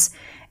gems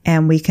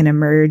and we can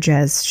emerge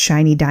as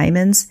shiny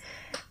diamonds.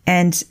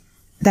 And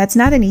that's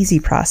not an easy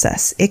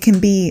process. It can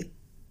be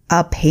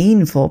a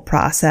painful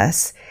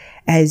process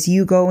as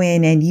you go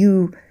in and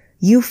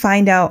you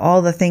find out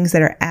all the things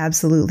that are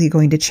absolutely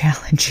going to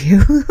challenge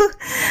you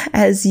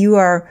as you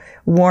are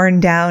worn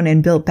down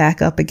and built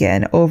back up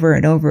again over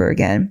and over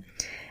again.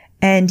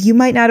 And you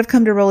might not have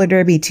come to roller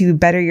derby to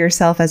better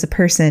yourself as a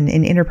person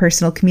in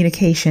interpersonal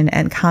communication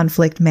and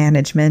conflict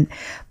management,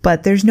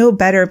 but there's no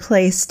better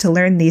place to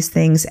learn these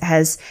things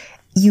as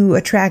you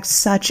attract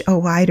such a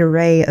wide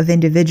array of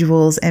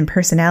individuals and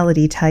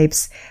personality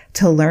types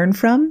to learn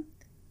from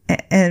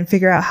and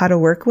figure out how to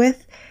work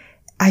with.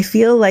 I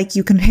feel like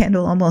you can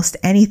handle almost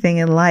anything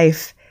in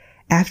life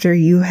after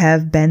you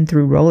have been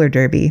through roller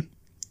derby.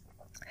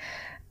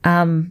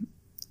 And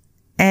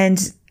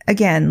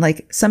again,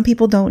 like some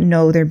people don't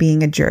know they're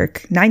being a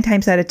jerk. 9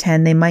 times out of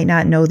 10, they might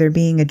not know they're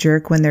being a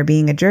jerk when they're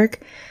being a jerk.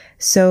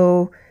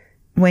 So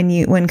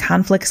when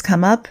conflicts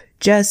come up,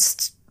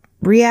 just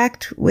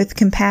react with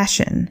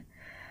compassion.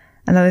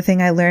 Another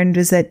thing I learned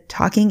is that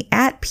talking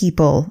at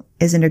people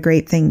isn't a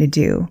great thing to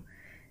do.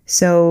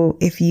 So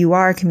if you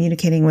are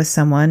communicating with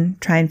someone,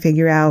 try and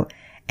figure out,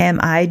 am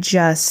I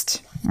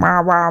just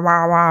wah, wah,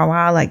 wah, wah,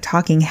 wah, like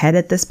talking head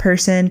at this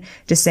person,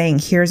 just saying,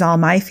 here's all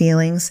my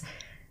feelings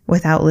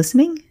without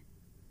listening?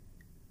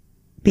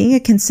 Being a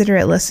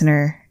considerate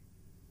listener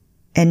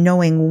and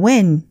knowing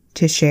when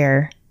to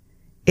share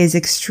is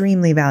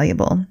extremely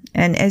valuable.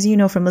 And as you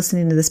know from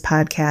listening to this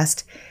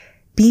podcast,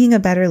 being a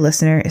better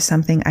listener is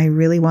something I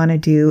really want to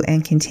do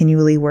and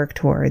continually work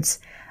towards.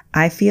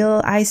 I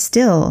feel I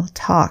still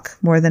talk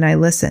more than I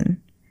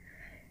listen.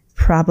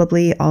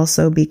 Probably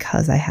also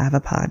because I have a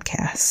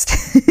podcast.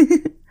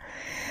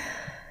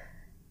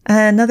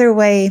 Another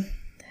way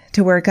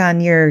to work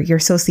on your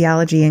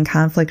sociology and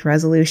conflict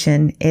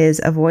resolution is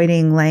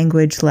avoiding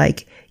language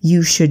like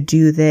you should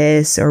do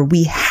this or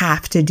we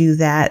have to do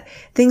that.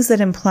 Things that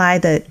imply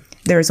that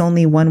there's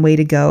only one way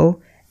to go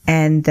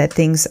and that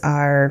things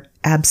are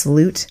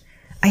absolute.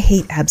 I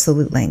hate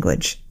absolute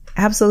language.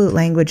 Absolute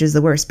language is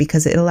the worst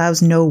because it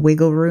allows no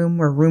wiggle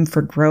room or room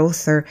for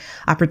growth or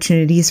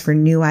opportunities for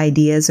new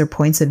ideas or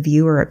points of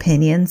view or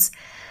opinions.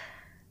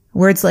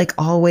 Words like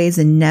always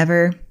and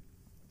never,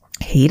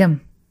 hate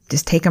them.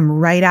 Just take them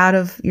right out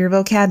of your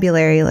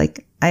vocabulary.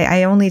 Like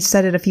I only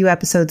said it a few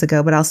episodes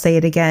ago, but I'll say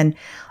it again.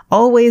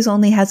 Always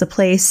only has a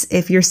place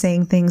if you're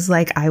saying things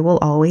like, I will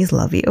always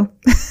love you.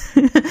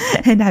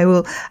 And I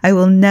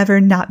will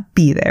never not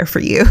be there for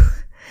you.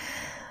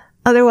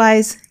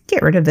 Otherwise,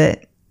 get rid of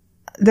it.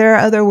 There are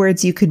other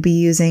words you could be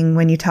using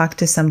when you talk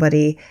to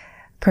somebody.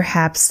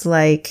 Perhaps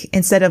like,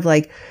 instead of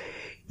like,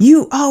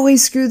 you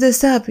always screw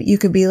this up, you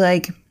could be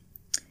like,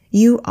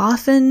 you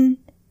often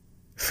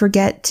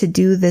forget to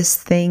do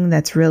this thing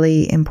that's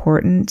really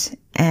important.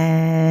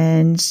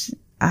 And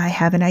I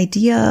have an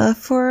idea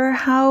for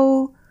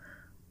how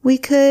we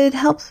could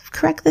help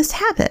correct this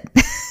habit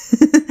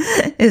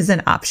is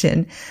an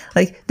option.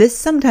 Like this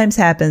sometimes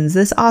happens.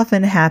 This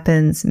often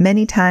happens.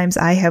 Many times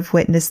I have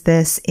witnessed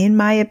this in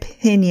my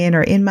opinion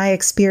or in my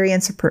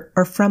experience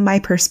or from my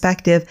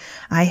perspective.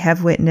 I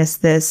have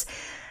witnessed this.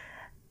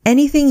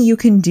 Anything you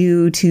can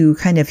do to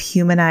kind of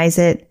humanize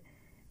it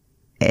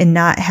and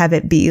not have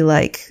it be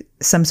like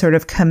some sort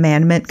of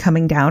commandment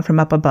coming down from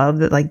up above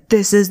that like,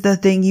 this is the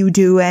thing you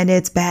do and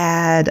it's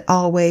bad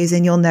always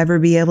and you'll never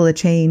be able to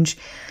change.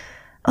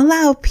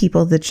 Allow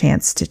people the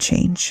chance to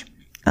change.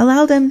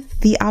 Allow them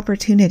the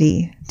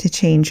opportunity to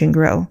change and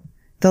grow.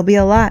 They'll be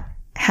a lot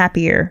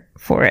happier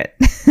for it.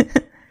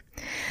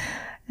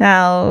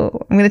 Now,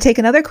 I'm going to take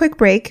another quick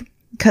break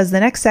because the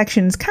next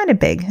section is kind of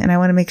big and I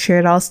want to make sure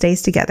it all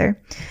stays together.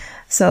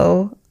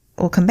 So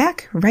we'll come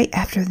back right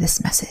after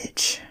this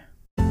message.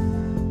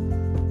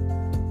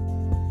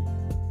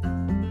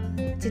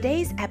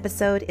 Today's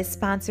episode is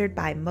sponsored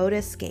by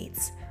Moda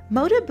Skates.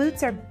 Moda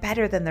boots are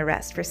better than the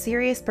rest for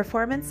serious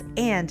performance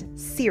and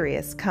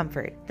serious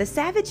comfort. The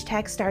Savage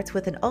Tech starts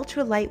with an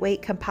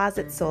ultra-lightweight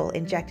composite sole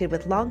injected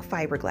with long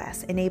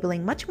fiberglass,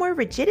 enabling much more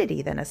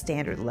rigidity than a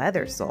standard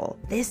leather sole.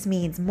 This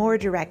means more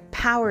direct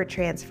power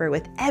transfer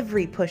with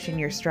every push in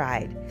your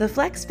stride. The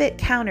Flex Fit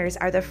counters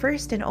are the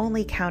first and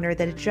only counter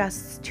that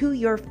adjusts to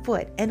your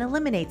foot and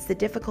eliminates the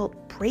difficult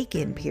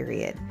break-in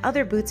period.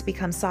 Other boots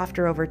become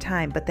softer over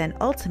time, but then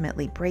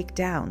ultimately break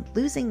down,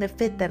 losing the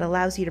fit that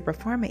allows you to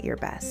perform at your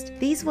best. last.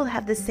 These will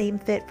have the same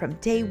fit from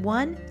day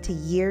 1 to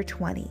year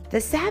 20.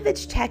 The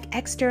Savage Tech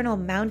external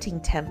mounting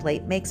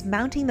template makes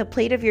mounting the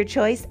plate of your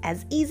choice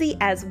as easy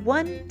as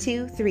 1,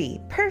 2, 3.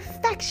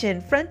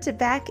 Perfection front to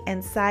back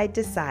and side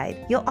to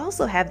side. You'll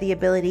also have the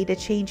ability to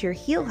change your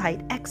heel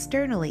height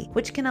externally,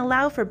 which can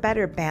allow for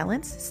better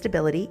balance,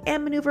 stability,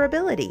 and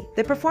maneuverability.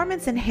 The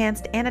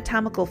performance-enhanced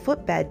anatomical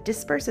footbed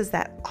disperses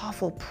that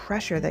awful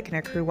pressure that can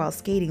accrue while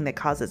skating that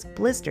causes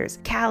blisters,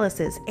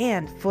 calluses,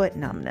 and foot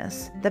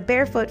numbness. The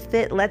Barefoot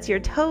Fit lets your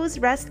toes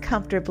rest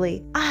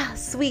comfortably. Ah,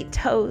 sweet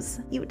toes,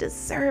 you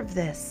deserve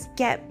this.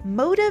 Get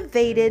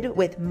motivated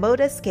with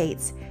Moda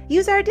Skates.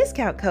 Use our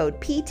discount code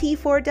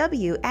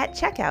PT4W at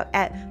checkout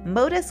at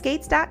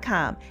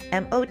modaskates.com,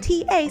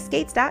 MOTA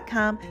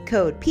skates.com,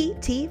 code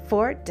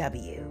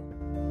PT4W.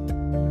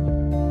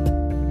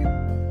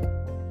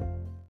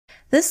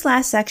 This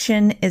last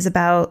section is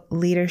about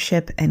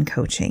leadership and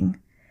coaching.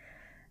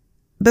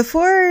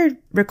 Before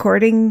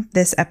recording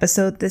this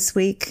episode this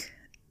week,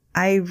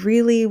 I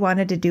really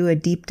wanted to do a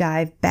deep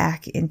dive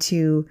back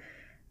into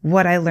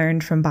what I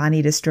learned from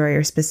Bonnie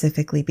Destroyer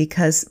specifically,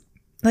 because,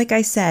 like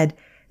I said,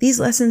 these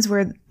lessons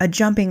were a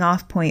jumping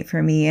off point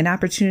for me, an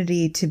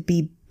opportunity to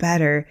be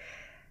better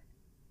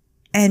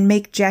and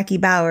make Jackie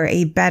Bauer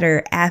a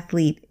better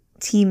athlete,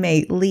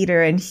 teammate,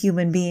 leader, and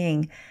human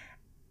being.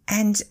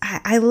 And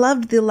I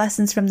loved the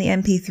lessons from the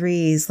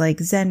MP3s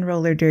like Zen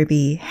Roller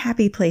Derby,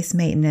 Happy Place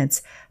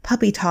Maintenance,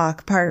 Puppy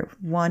Talk Part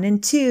 1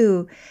 and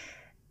 2.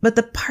 But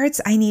the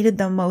parts I needed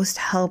the most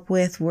help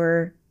with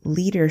were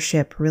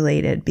leadership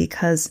related,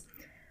 because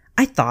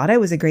I thought I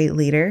was a great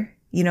leader.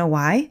 You know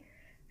why?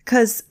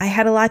 Because I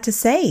had a lot to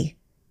say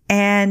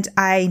and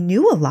I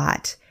knew a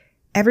lot.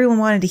 Everyone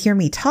wanted to hear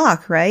me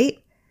talk, right?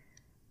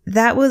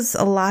 That was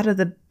a lot of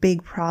the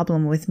big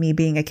problem with me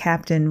being a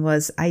captain,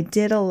 was I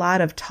did a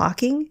lot of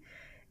talking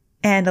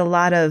and a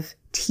lot of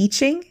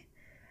teaching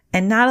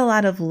and not a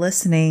lot of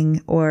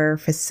listening or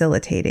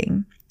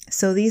facilitating.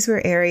 So these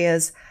were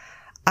areas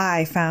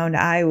I found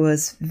I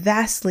was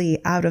vastly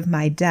out of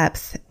my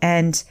depth,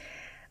 and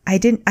I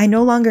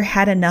no longer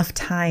had enough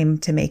time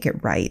to make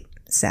it right,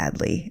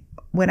 sadly.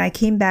 When I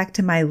came back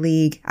to my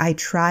league, I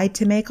tried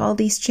to make all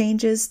these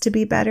changes to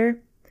be better,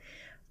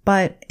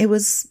 but it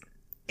was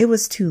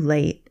too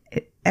late.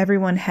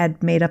 Everyone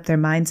had made up their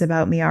minds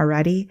about me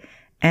already,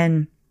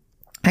 and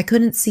I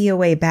couldn't see a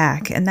way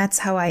back. And that's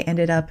how I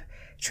ended up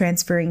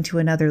transferring to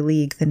another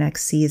league the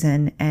next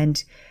season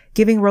and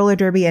giving roller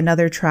derby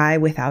another try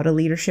without a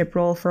leadership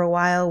role for a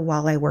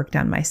while I worked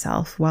on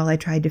myself, while I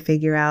tried to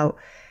figure out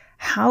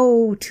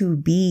how to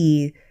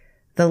be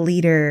the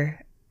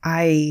leader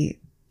I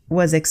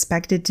was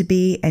expected to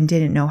be and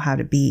didn't know how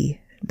to be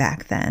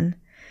back then.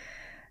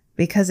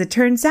 Because it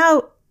turns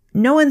out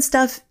knowing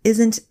stuff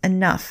isn't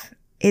enough.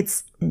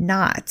 It's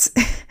not.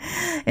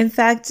 In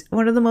fact,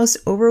 one of the most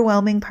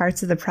overwhelming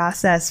parts of the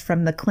process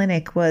from the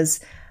clinic was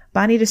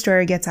Bonnie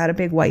Destroyer gets out a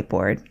big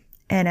whiteboard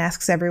and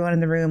asks everyone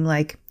in the room,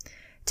 like,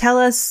 tell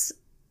us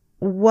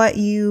what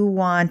you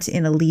want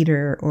in a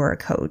leader or a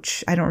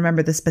coach. I don't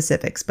remember the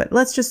specifics, but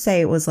let's just say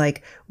it was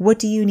like, what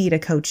do you need a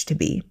coach to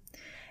be?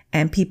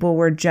 And people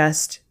were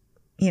just,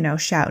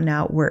 shouting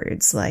out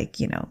words like,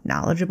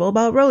 knowledgeable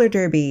about roller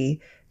derby,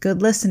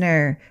 good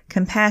listener,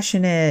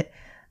 compassionate,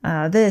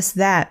 this,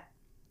 that.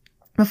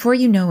 Before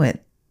you know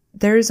it,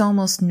 there's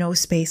almost no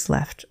space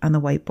left on the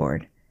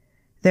whiteboard.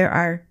 There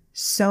are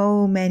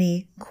so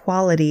many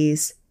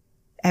qualities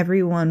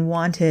everyone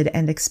wanted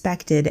and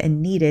expected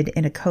and needed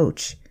in a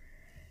coach.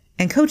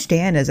 And Coach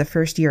Dan, as a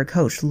first-year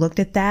coach, looked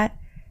at that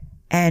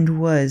and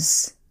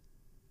was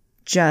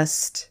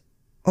just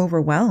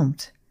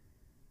overwhelmed.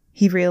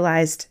 He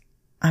realized,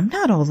 I'm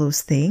not all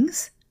those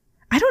things.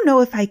 I don't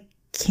know if I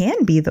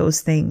can be those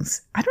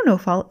things. I don't know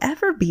if I'll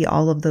ever be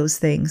all of those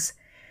things.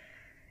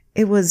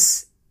 It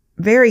was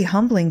very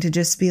humbling to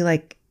just be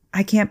like,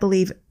 I can't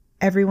believe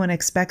everyone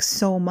expects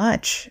so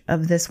much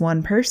of this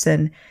one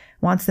person,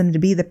 wants them to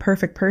be the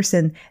perfect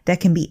person that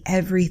can be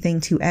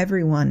everything to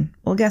everyone.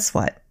 Well, guess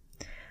what?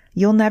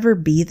 You'll never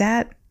be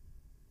that.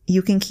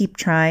 You can keep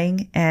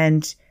trying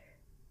and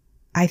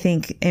I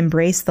think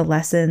embrace the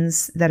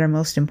lessons that are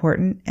most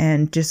important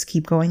and just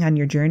keep going on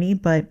your journey,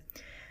 but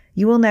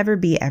you will never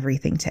be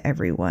everything to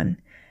everyone.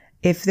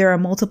 If there are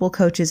multiple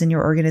coaches in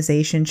your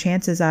organization,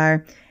 chances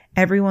are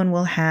everyone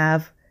will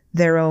have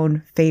their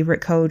own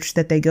favorite coach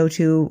that they go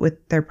to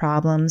with their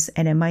problems,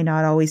 and it might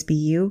not always be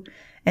you.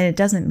 And it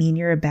doesn't mean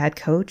you're a bad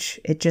coach.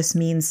 It just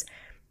means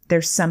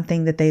there's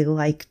something that they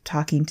like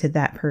talking to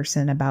that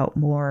person about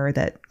more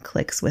that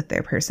clicks with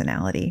their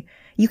personality.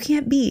 You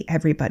can't be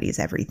everybody's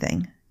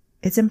everything.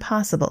 It's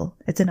impossible.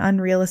 It's an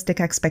unrealistic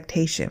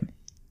expectation.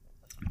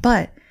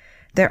 But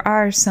there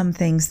are some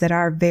things that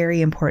are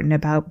very important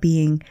about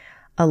being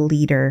a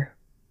leader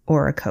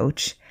or a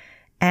coach.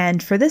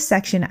 And for this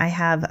section, I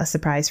have a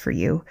surprise for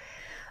you.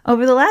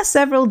 Over the last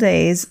several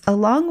days,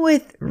 along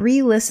with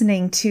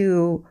re-listening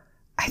to,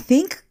 I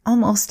think,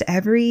 almost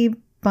every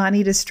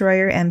Bonnie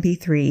Destroyer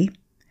MP3,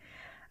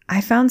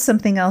 I found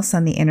something else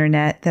on the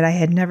internet that I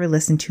had never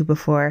listened to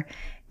before.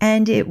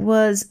 And it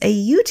was a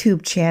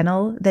YouTube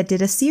channel that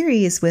did a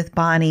series with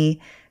Bonnie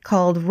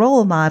called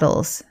Role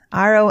Models,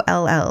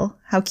 ROLL.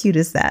 How cute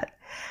is that?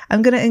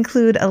 I'm going to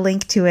include a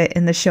link to it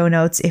in the show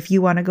notes if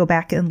you want to go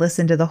back and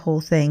listen to the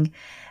whole thing.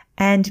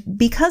 And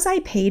because I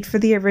paid for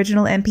the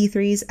original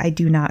MP3s, I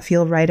do not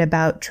feel right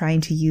about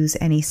trying to use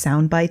any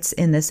sound bites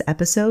in this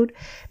episode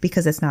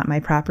because it's not my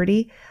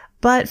property.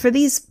 But for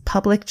these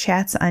public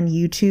chats on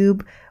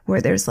YouTube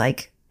where there's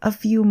like a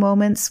few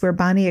moments where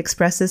Bonnie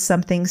expresses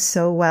something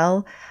so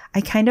well,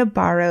 I kind of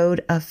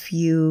borrowed a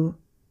few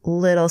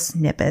little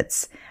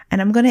snippets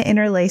and I'm going to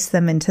interlace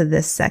them into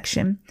this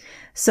section.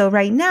 So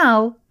right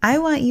now, I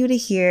want you to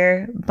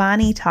hear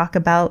Bonnie talk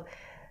about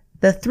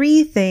the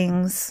 3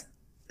 things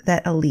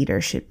that a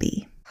leader should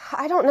be.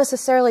 I don't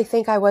necessarily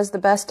think I was the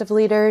best of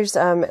leaders,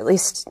 at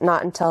least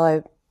not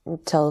until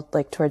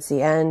like towards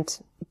the end.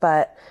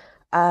 But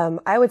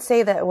I would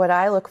say that what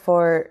I look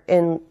for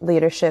in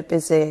leadership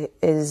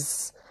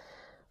is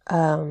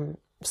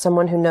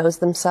someone who knows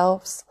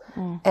themselves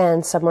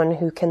and someone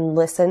who can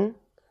listen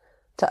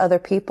to other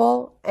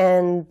people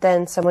and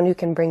then someone who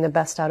can bring the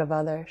best out of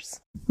others.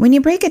 When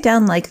you break it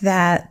down like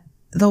that,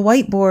 the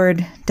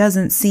whiteboard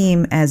doesn't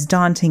seem as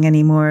daunting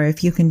anymore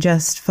if you can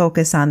just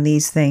focus on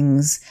these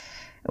things,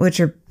 which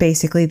are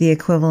basically the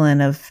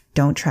equivalent of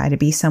don't try to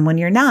be someone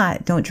you're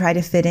not. Don't try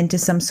to fit into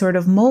some sort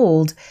of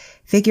mold.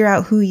 Figure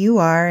out who you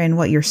are and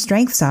what your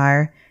strengths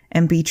are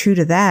and be true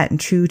to that and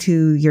true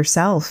to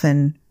yourself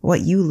and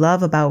what you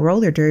love about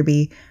roller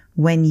derby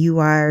when you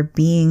are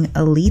being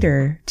a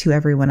leader to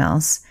everyone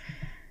else.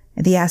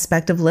 The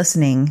aspect of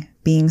listening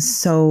being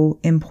so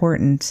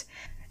important.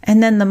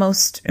 And then the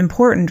most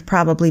important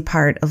probably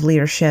part of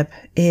leadership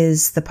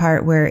is the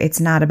part where it's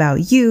not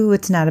about you.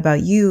 It's not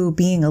about you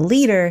being a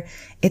leader.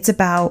 It's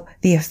about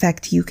the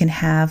effect you can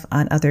have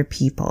on other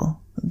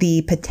people,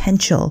 the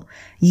potential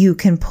you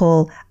can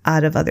pull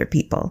out of other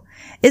people.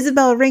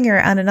 Isabel Ringer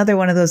on another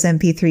one of those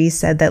MP3s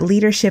said that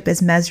leadership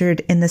is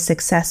measured in the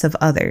success of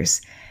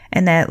others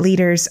and that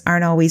leaders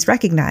aren't always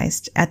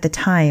recognized at the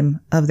time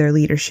of their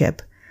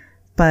leadership,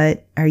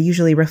 but are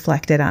usually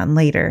reflected on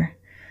later.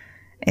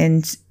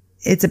 And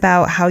it's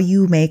about how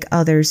you make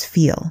others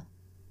feel.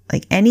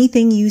 Like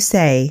anything you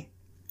say,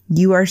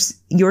 you're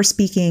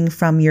speaking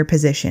from your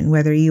position,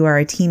 whether you are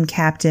a team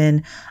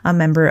captain, a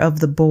member of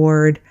the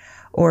board,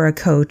 or a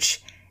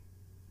coach.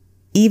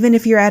 Even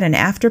if you're at an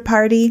after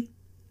party,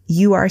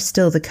 you are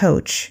still the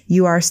coach.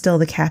 You are still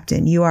the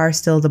captain. You are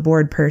still the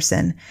board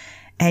person.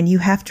 And you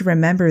have to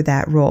remember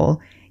that role.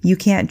 You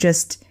can't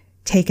just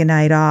take a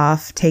night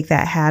off, take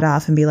that hat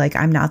off and be like,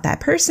 I'm not that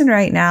person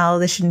right now.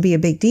 This shouldn't be a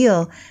big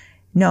deal.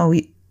 No,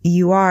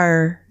 you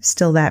are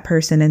still that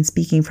person and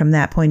speaking from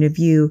that point of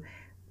view,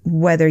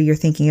 whether you're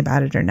thinking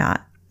about it or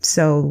not.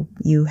 So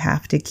you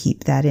have to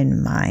keep that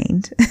in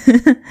mind.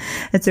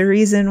 It's a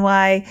reason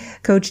why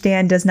Coach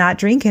Dan does not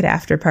drink at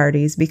after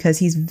parties, because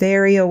he's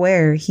very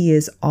aware he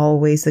is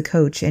always the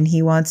coach and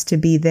he wants to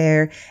be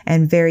there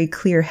and very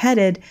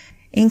clear-headed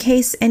in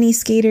case any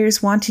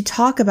skaters want to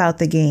talk about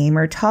the game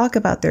or talk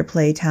about their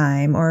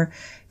playtime or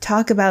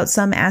talk about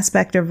some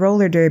aspect of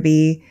roller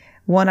derby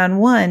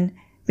one-on-one,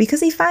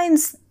 because he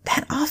finds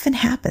that often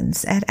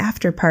happens at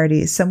after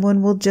parties.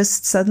 Someone will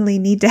just suddenly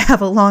need to have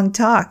a long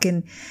talk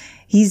and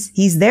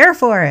he's there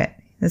for it.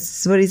 This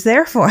is what he's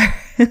there for.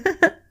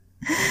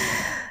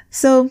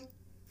 So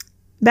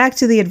back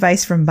to the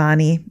advice from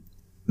Bonnie.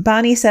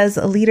 Bonnie says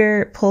a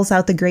leader pulls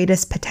out the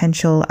greatest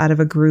potential out of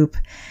a group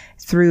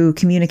through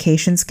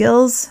communication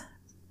skills,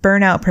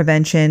 burnout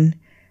prevention,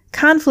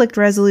 conflict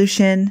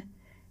resolution,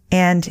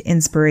 and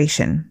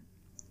inspiration.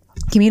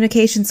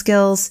 Communication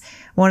skills,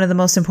 one of the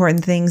most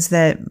important things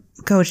that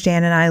Coach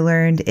Dan and I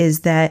learned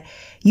is that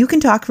you can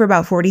talk for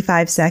about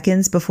 45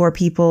 seconds before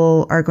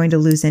people are going to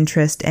lose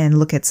interest and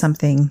look at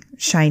something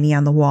shiny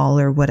on the wall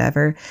or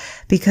whatever,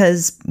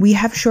 because we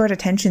have short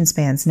attention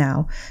spans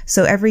now.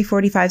 So every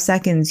 45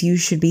 seconds, you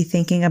should be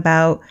thinking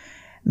about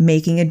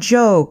making a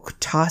joke,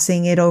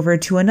 tossing it over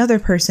to another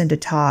person to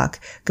talk,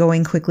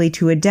 going quickly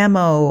to a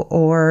demo,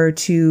 or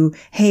to,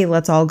 hey,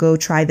 let's all go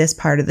try this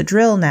part of the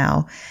drill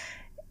now.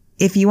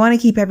 If you want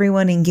to keep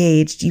everyone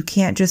engaged, you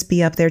can't just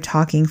be up there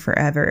talking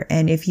forever.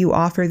 And if you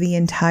offer the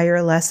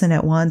entire lesson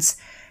at once,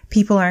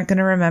 people aren't going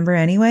to remember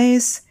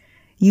anyways.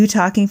 You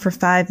talking for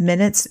 5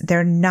 minutes,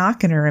 they're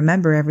not going to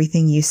remember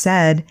everything you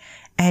said,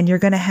 and you're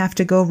going to have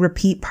to go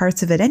repeat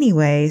parts of it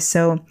anyway.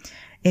 So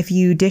if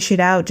you dish it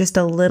out just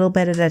a little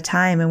bit at a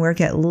time and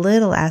work at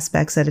little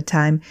aspects at a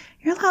time,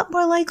 you're a lot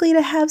more likely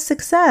to have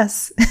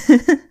success.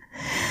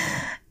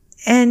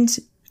 And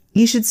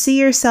you should see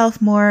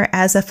yourself more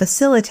as a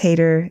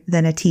facilitator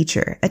than a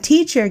teacher. A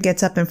teacher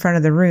gets up in front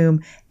of the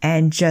room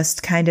and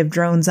just kind of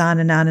drones on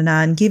and on and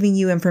on, giving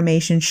you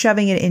information,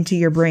 shoving it into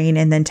your brain,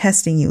 and then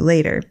testing you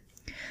later.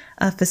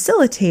 A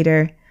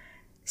facilitator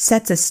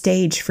sets a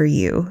stage for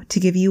you to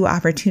give you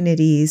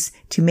opportunities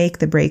to make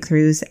the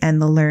breakthroughs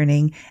and the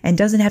learning, and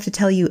doesn't have to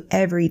tell you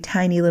every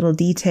tiny little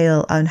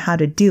detail on how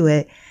to do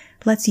it,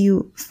 lets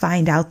you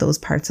find out those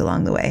parts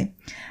along the way.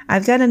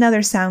 I've got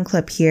another sound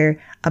clip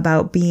here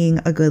about being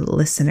a good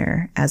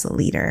listener as a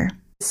leader.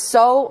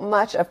 So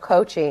much of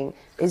coaching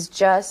is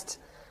just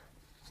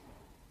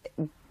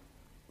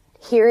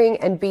hearing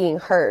and being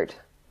heard.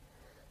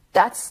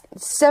 That's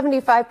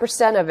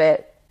 75% of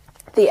it.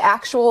 The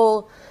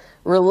actual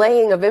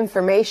relaying of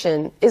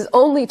information is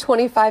only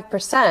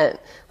 25%.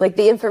 Like,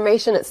 the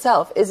information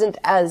itself isn't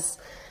as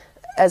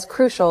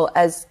crucial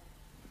as,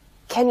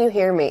 can you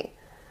hear me?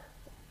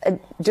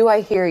 Do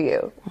I hear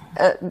you?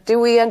 Do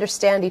we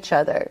understand each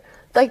other?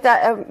 Like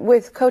that,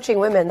 with coaching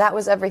women, that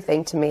was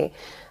everything to me.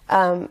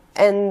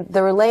 And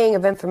the relaying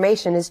of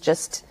information is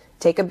just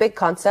take a big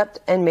concept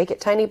and make it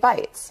tiny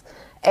bites.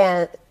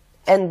 And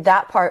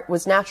that part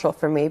was natural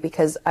for me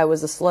because I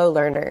was a slow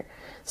learner.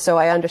 So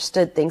I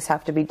understood things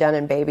have to be done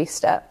in baby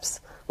steps.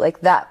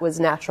 Like, that was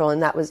natural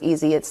and that was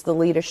easy. It's the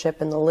leadership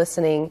and the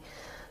listening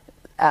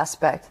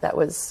aspect that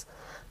was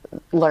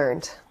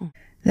learned.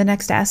 The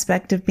next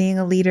aspect of being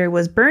a leader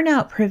was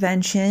burnout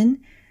prevention,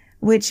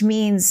 which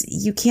means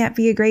you can't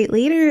be a great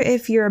leader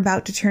if you're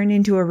about to turn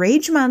into a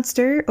rage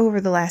monster over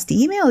the last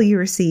email you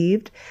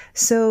received.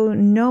 So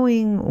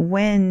knowing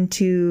when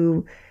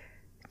to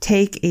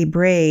take a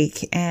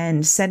break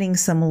and setting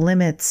some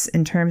limits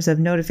in terms of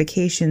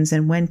notifications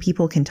and when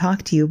people can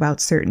talk to you about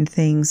certain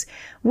things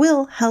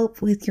will help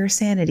with your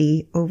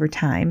sanity over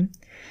time.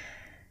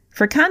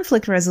 For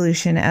conflict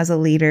resolution as a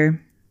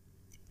leader,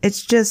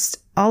 it's just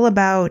all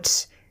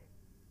about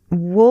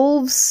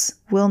wolves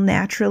will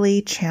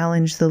naturally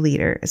challenge the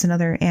leader. It's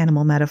another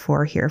animal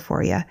metaphor here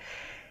for you.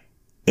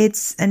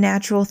 It's a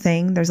natural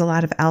thing. There's a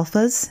lot of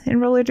alphas in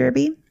roller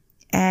derby,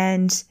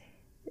 and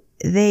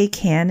they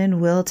can and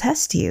will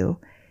test you,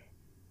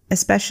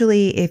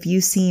 especially if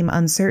you seem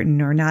uncertain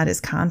or not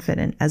as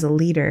confident as a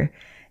leader.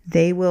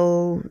 They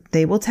will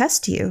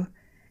test you.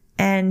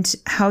 And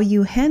how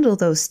you handle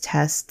those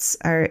tests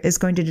is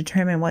going to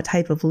determine what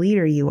type of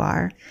leader you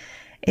are.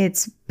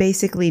 It's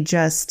basically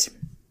just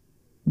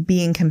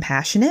being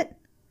compassionate,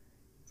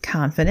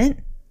 confident,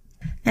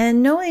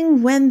 and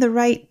knowing when the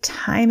right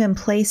time and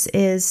place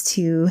is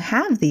to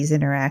have these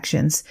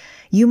interactions.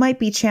 You might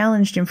be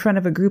challenged in front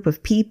of a group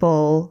of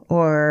people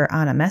or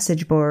on a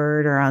message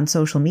board or on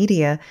social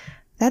media.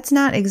 That's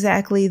not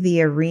exactly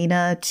the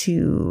arena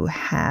to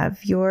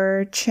have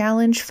your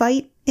challenge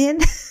fight in.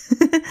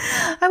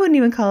 I wouldn't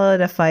even call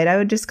it a fight. I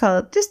would just call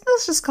it,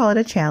 let's just call it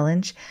a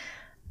challenge.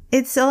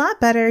 It's a lot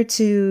better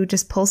to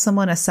just pull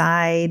someone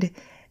aside,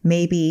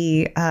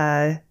 maybe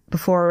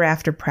before or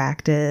after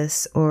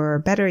practice, or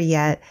better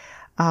yet,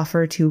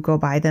 offer to go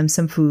buy them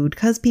some food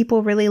because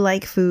people really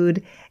like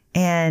food,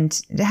 and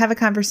to have a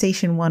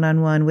conversation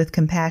one-on-one with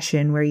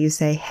compassion where you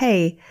say,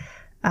 hey,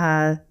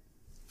 the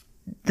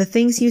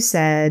things you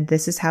said,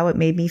 this is how it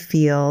made me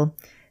feel.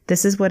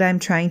 This is what I'm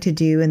trying to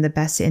do in the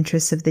best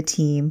interests of the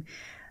team.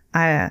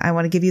 I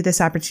want to give you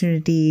this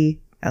opportunity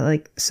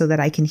so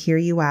that I can hear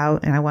you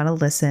out, and I want to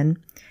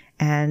listen.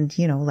 And,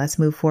 let's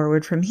move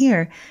forward from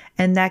here.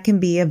 And that can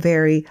be a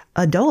very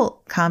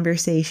adult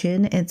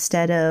conversation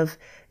instead of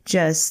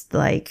just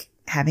like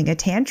having a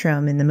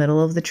tantrum in the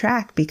middle of the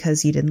track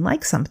because you didn't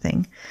like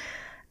something.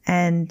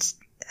 And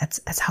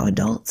that's how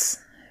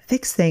adults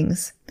fix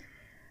things.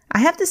 I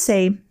have to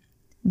say,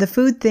 the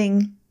food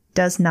thing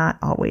does not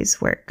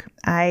always work.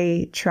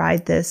 I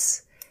tried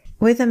this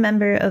with a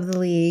member of the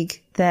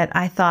league that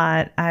I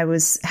thought I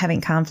was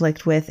having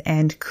conflict with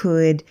and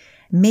could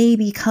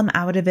maybe come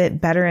out of it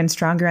better and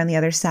stronger on the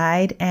other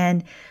side.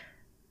 And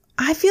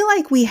I feel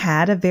like we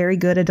had a very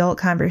good adult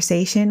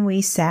conversation.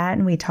 We sat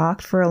and we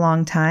talked for a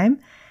long time,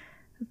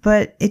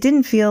 but it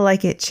didn't feel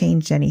like it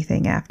changed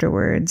anything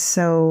afterwards.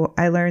 So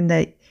I learned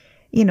that,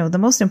 the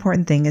most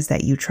important thing is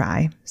that you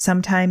try.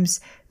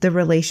 Sometimes the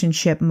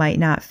relationship might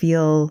not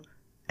feel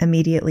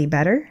immediately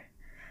better.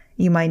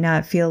 You might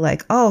not feel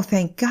like, oh,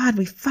 thank God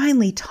we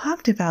finally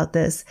talked about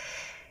this.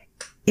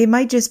 It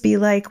might just be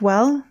like,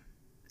 well,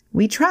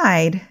 we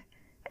tried,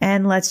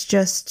 and let's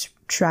just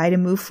try to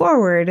move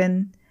forward.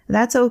 And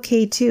that's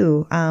okay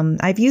too.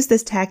 I've used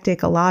this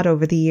tactic a lot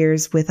over the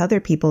years with other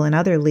people in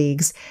other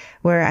leagues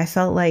where I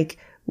felt like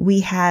we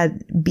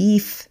had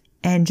beef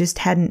and just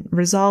hadn't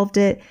resolved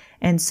it.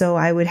 And so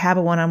I would have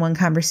a one-on-one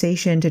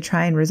conversation to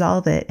try and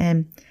resolve it.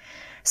 And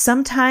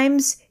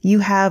sometimes you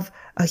have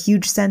a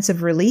huge sense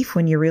of relief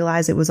when you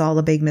realize it was all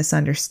a big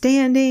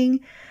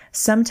misunderstanding.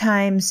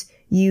 Sometimes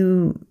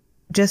you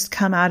just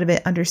come out of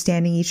it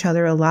understanding each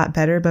other a lot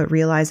better, but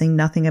realizing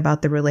nothing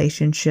about the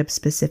relationship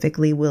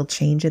specifically will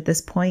change at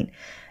this point.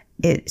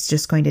 It's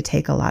just going to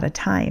take a lot of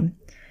time.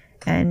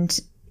 And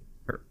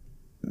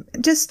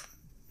just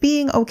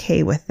being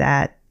okay with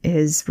that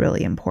is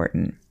really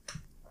important.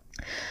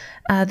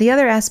 The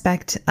other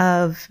aspect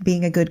of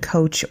being a good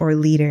coach or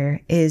leader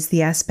is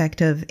the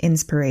aspect of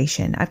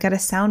inspiration. I've got a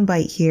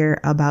soundbite here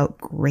about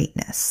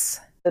greatness.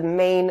 The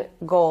main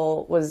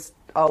goal was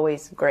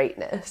always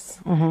greatness,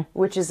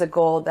 which is a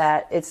goal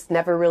that it's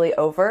never really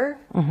over.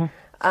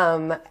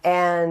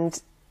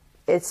 And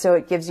so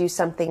it gives you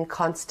something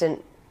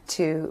constant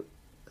to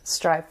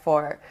strive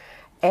for.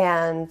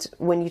 And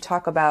when you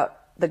talk about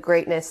the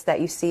greatness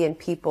that you see in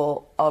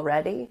people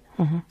already,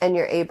 and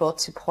you're able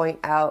to point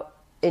out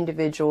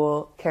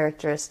individual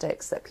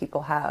characteristics that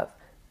people have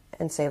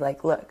and say,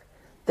 like, look,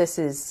 this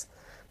is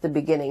the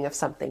beginning of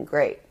something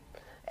great.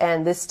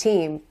 And this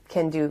team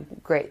can do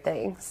great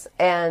things.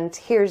 And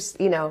here's,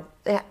 you know,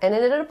 and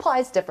it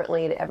applies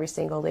differently to every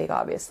single league,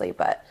 obviously,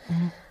 but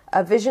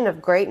a vision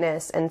of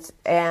greatness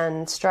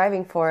and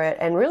striving for it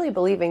and really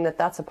believing that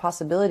that's a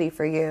possibility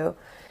for you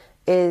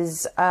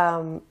is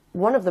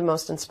one of the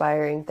most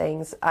inspiring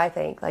things, I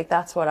think. Like,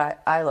 that's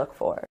what I look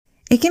for.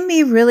 It can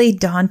be really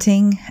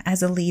daunting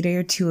as a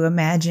leader to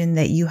imagine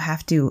that you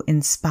have to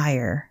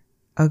inspire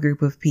a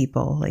group of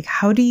people. Like,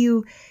 how do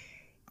you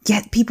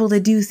get people to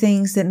do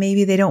things that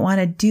maybe they don't want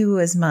to do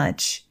as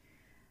much?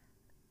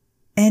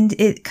 And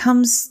it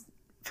comes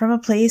from a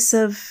place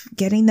of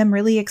getting them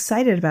really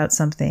excited about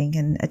something,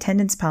 and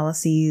attendance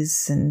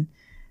policies and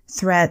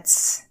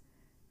threats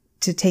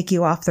to take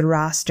you off the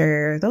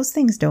roster. Those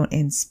things don't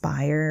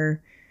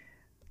inspire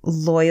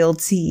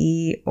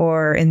loyalty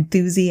or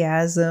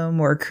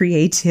enthusiasm or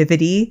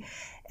creativity.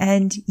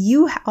 And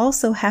you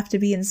also have to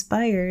be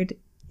inspired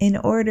in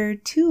order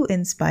to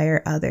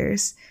inspire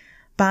others.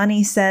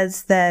 Bonnie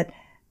says that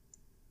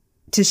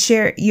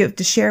you have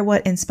to share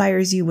what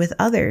inspires you with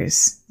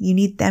others. You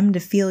need them to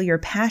feel your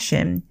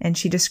passion. And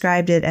she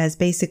described it as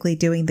basically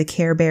doing the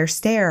Care Bear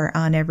stare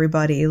on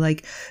everybody.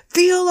 Like,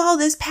 feel all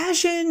this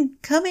passion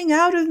coming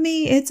out of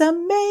me. It's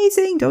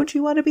amazing. Don't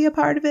you want to be a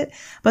part of it?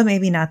 But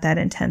maybe not that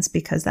intense,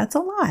 because that's a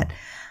lot.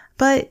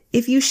 But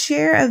if you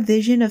share a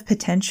vision of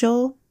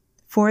potential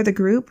for the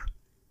group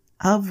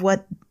of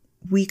what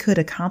we could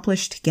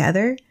accomplish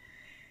together,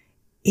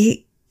 it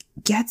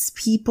gets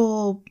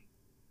people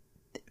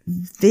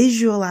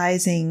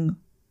visualizing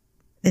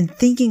and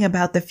thinking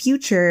about the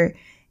future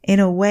in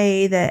a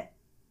way that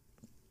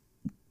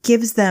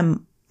gives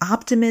them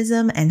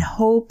optimism and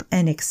hope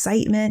and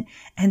excitement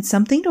and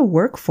something to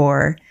work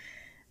for.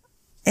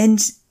 And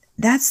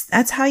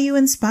that's how you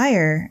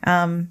inspire.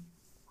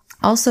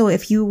 Also,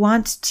 if you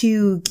want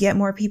to get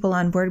more people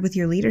on board with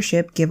your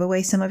leadership, give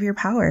away some of your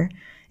power.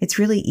 It's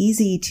really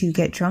easy to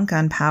get drunk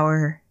on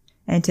power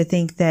and to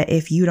think that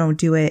if you don't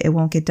do it, it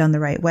won't get done the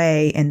right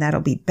way and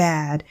that'll be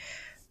bad.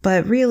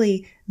 But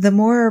really, the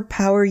more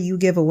power you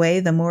give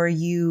away, the more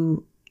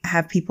you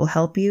have people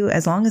help you.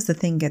 As long as the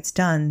thing gets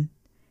done,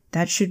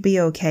 that should be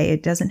okay.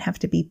 It doesn't have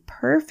to be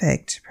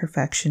perfect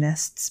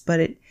perfectionists, but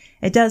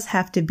it does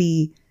have to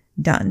be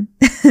done.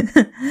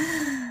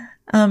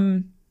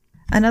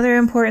 Another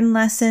important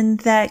lesson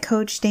that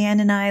Coach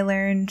Dan and I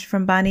learned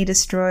from Bonnie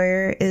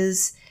Destroyer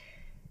is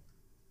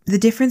the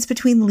difference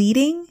between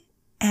leading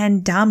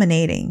and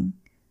dominating.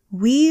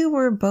 We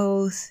were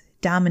both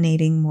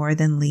dominating more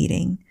than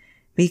leading,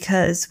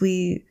 because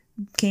we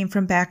came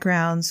from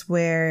backgrounds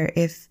where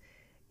if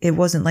it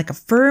wasn't like a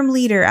firm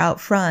leader out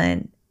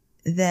front,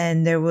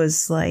 then there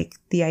was like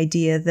the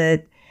idea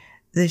that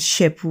the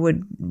ship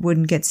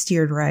wouldn't get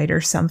steered right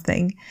or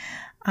something.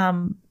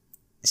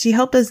 She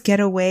helped us get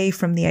away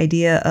from the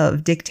idea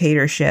of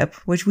dictatorship,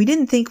 which we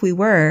didn't think we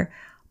were,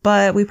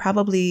 but we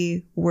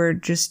probably were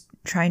just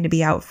trying to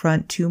be out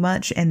front too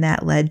much, and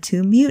that led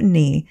to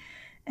mutiny.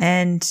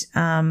 And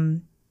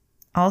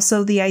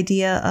also the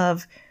idea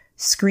of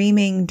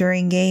screaming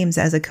during games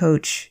as a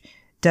coach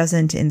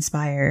doesn't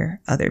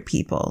inspire other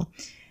people.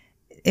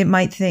 They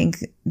might think,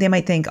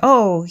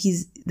 oh,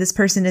 this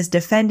person is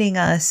defending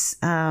us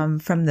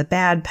from the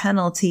bad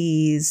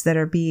penalties that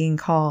are being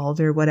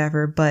called or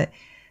whatever, but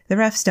the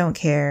refs don't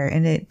care,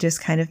 and it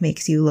just kind of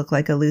makes you look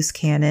like a loose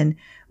cannon,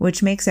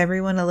 which makes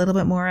everyone a little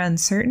bit more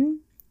uncertain.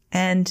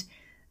 And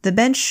the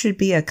bench should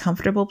be a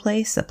comfortable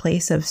place, a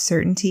place of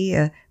certainty,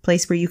 a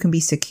place where you can be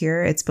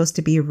secure. It's supposed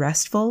to be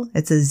restful.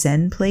 It's a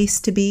zen place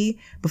to be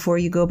before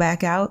you go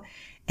back out.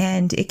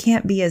 And it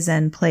can't be a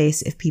zen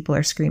place if people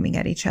are screaming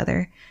at each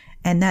other.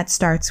 And that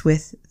starts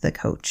with the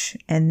coach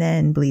and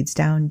then bleeds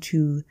down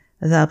to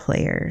the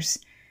players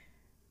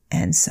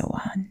and so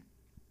on.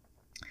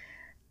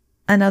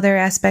 Another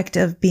aspect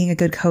of being a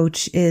good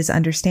coach is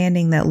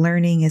understanding that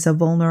learning is a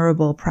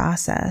vulnerable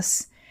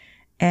process,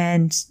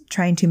 and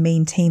trying to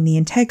maintain the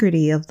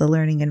integrity of the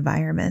learning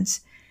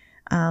environment.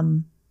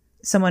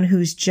 Someone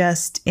who's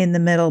just in the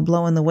middle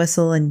blowing the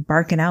whistle and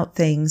barking out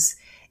things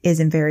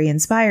isn't very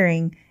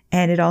inspiring,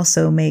 and it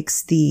also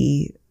makes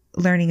the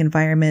learning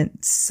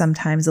environment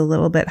sometimes a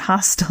little bit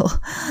hostile.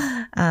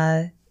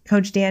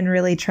 Coach Dan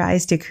really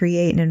tries to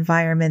create an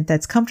environment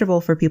that's comfortable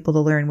for people to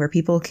learn, where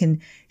people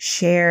can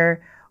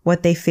share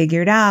what they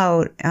figured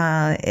out.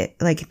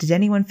 Like, did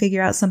anyone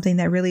figure out something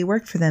that really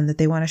worked for them that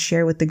they want to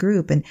share with the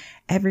group? And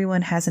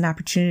everyone has an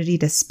opportunity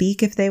to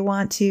speak if they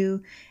want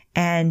to,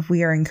 and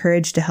we are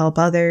encouraged to help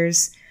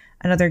others.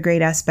 Another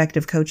great aspect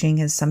of coaching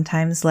is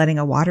sometimes letting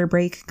a water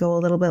break go a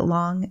little bit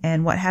long.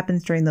 And what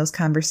happens during those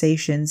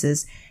conversations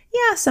is,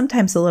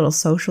 sometimes a little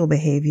social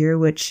behavior,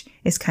 which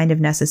is kind of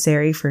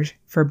necessary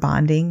for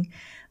bonding.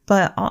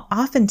 But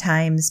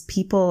oftentimes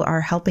people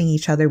are helping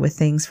each other with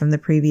things from the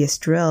previous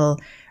drill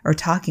or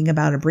talking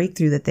about a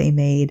breakthrough that they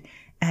made.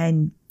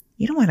 And,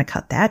 you don't want to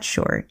cut that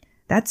short.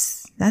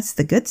 That's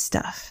the good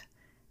stuff.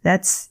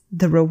 That's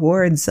the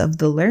rewards of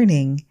the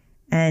learning.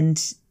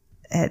 And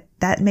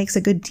that makes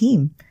a good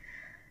team.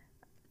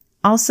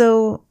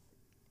 Also,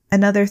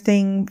 another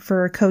thing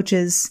for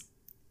coaches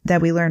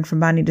that we learned from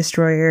Bonnie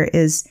Destroyer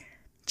is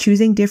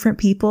choosing different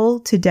people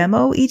to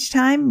demo each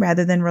time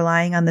rather than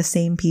relying on the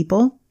same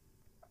people.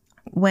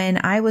 When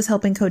I was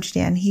helping Coach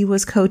Dan, he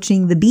was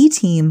coaching the B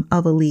team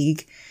of a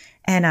league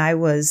and I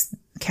was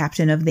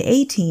captain of the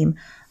A team,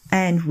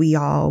 and we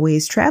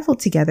always traveled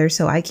together.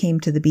 So I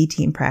came to the B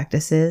team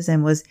practices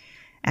and was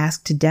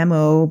asked to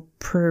demo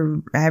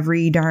per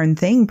every darn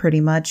thing pretty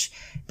much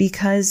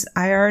because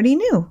I already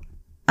knew.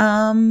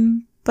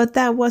 But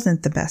that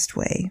wasn't the best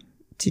way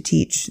to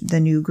teach the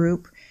new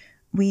group.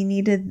 We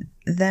needed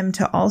them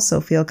to also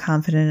feel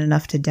confident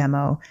enough to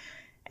demo.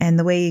 And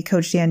the way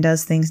Coach Dan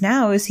does things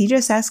now is he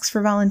just asks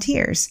for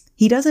volunteers.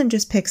 He doesn't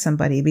just pick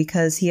somebody,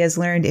 because he has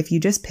learned if you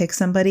just pick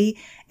somebody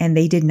and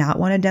they did not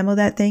want to demo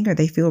that thing, or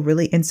they feel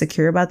really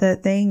insecure about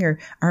that thing, or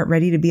aren't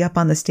ready to be up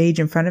on the stage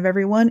in front of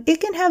everyone, it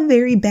can have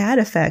very bad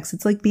effects.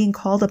 It's like being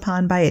called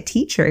upon by a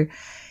teacher.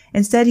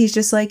 Instead, he's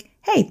just like,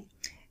 hey,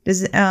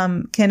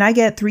 can I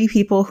get 3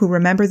 people who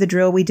remember the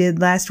drill we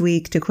did last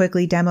week to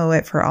quickly demo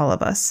it for all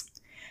of us?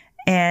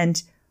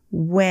 And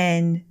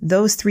when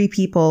those 3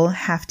 people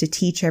have to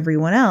teach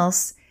everyone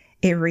else,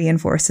 it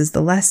reinforces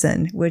the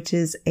lesson, which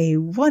is a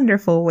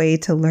wonderful way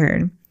to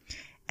learn.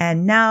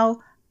 And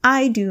now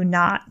I do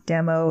not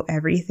demo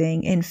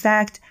everything. In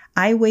fact,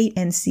 I wait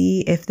and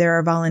see if there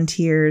are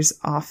volunteers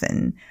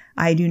often.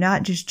 I do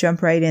not just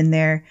jump right in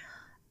there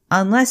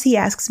unless he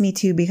asks me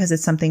to, because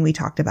it's something we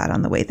talked about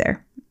on the way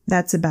there.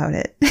 That's about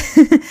it.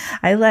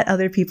 I let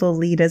other people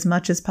lead as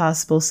much as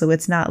possible, so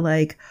it's not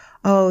like,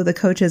 oh, the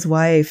coach's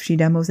wife, she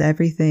demos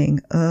everything.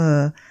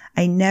 I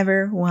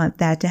never want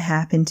that to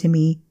happen to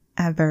me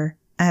ever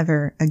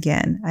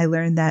again. I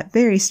learned that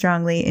very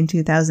strongly in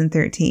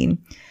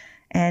 2013,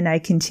 and I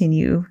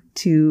continue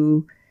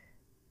to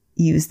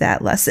use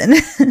that lesson.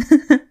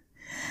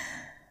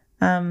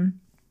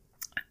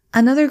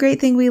 Another great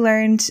thing we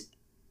learned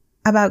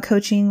about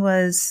coaching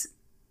was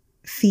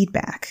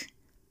feedback.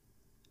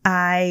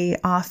 I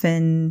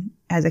often,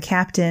 as a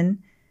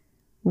captain,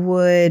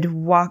 would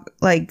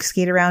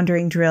skate around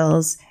during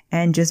drills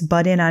and just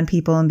butt in on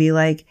people and be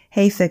like,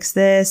 hey, fix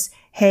this.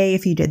 Hey,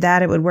 if you did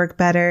that, it would work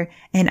better.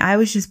 And I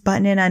was just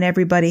butting in on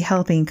everybody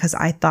helping because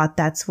I thought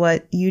that's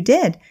what you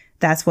did.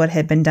 That's what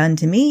had been done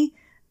to me.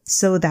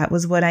 So that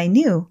was what I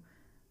knew.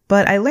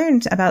 But I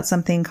learned about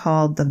something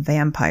called the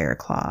vampire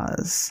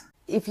clause.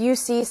 If you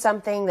see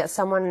something that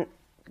someone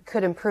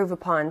could improve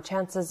upon,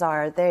 chances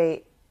are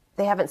they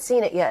haven't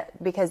seen it yet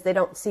because they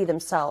don't see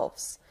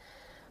themselves.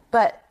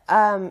 But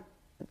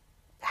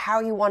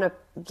how you want to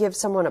give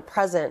someone a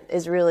present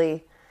is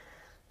really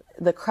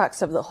the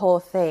crux of the whole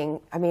thing.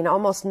 I mean,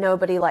 almost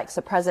nobody likes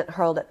a present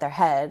hurled at their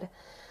head.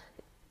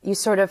 You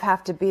sort of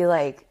have to be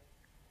like,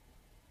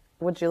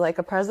 would you like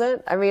a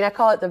present? I mean, I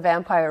call it the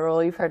vampire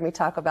rule. You've heard me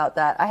talk about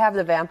that. I have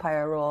the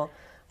vampire rule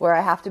where I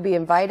have to be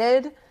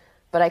invited,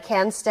 but I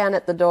can stand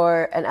at the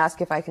door and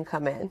ask if I can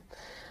come in.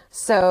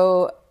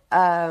 So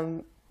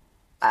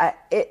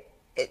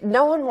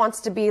no one wants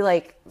to be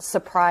like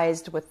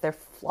surprised with their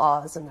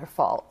flaws and their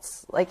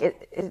faults. Like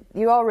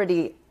you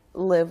already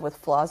live with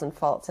flaws and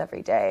faults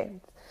every day.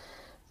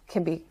 It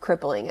can be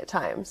crippling at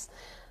times.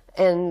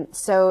 And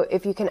so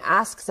if you can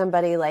ask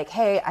somebody like,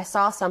 hey, I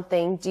saw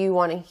something, do you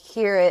want to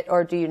hear it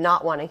or do you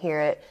not want to hear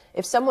it?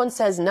 If someone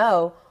says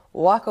no,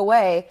 walk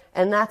away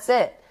and that's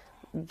it.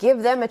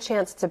 Give them a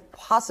chance to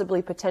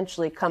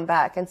potentially come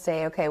back and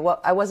say, okay,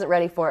 well, I wasn't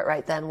ready for it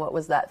right then. What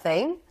was that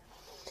thing?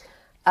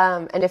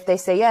 And if they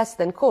say yes,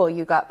 then cool,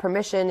 you got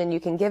permission and you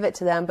can give it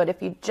to them. But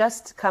if you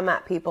just come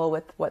at people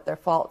with what their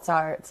faults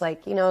are, it's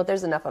like,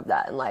 there's enough of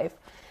that in life.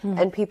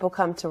 And people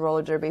come to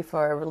roller derby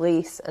for a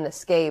release, an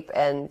escape,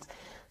 and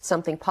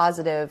something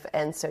positive.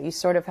 And so you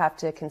sort of have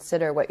to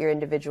consider what your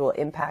individual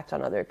impact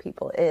on other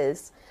people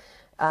is.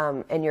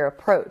 And your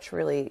approach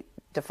really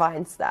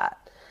defines that.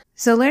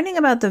 So learning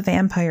about the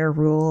vampire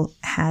rule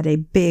had a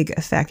big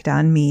effect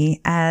on me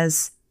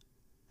as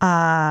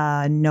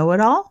a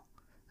know-it-all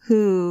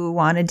who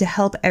wanted to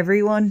help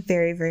everyone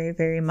very, very,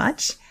 very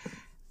much,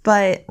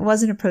 but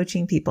wasn't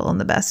approaching people in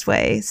the best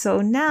way.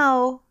 So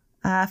now,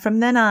 from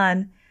then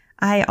on,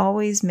 I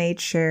always made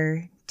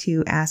sure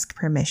to ask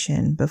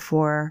permission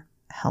before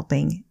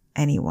helping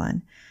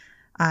anyone.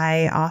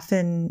 I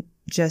often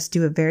just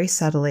do it very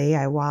subtly.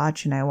 I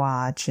watch,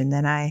 and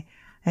then I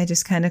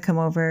just kind of come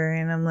over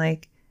and I'm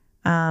like,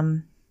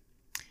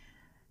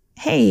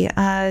 hey,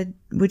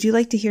 would you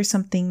like to hear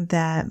something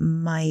that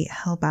might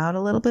help out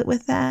a little bit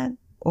with that?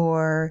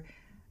 Or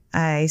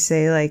I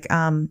say like,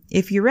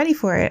 if you're ready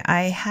for it,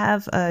 I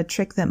have a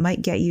trick that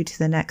might get you to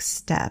the next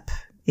step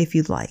if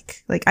you'd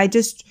like. Like I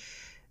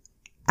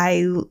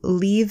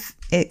leave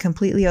it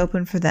completely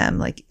open for them.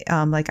 Like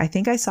I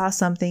think I saw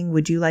something.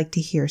 Would you like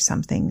to hear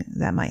something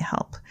that might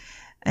help?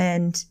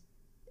 And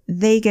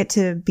they get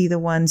to be the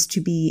ones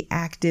to be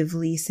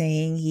actively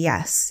saying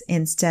yes,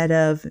 instead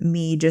of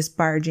me just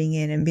barging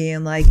in and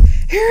being like,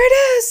 here it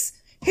is.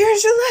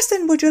 Here's your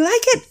lesson. Would you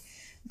like it?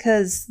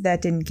 Because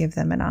that didn't give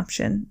them an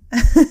option.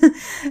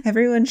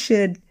 Everyone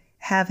should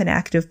have an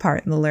active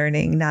part in the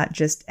learning, not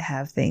just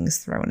have things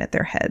thrown at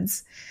their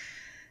heads.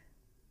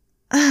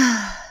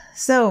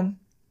 So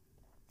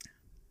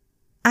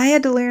I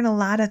had to learn a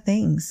lot of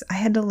things.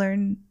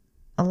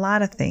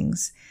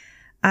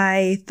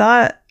 I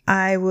thought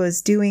I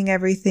was doing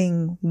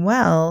everything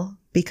well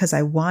because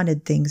I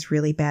wanted things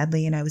really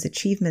badly and I was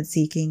achievement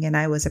seeking and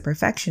I was a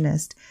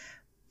perfectionist.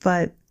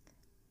 But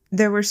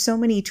there were so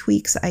many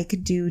tweaks I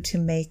could do to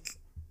make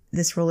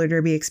this roller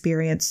derby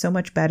experience so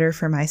much better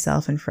for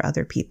myself and for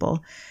other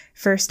people.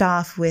 First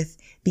off, with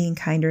being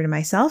kinder to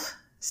myself,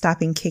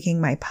 stopping kicking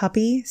my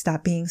puppy,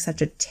 stop being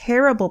such a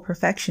terrible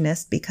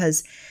perfectionist,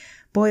 because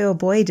boy, oh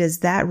boy, does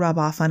that rub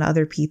off on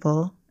other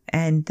people.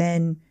 And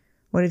then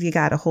what have you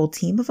got? A whole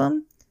team of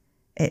them?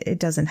 It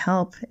doesn't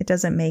help. It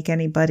doesn't make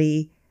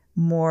anybody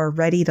more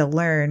ready to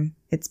learn.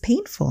 It's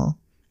painful.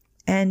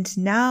 And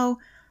now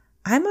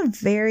I'm a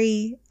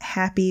very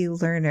happy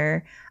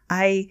learner.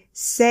 I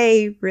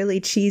say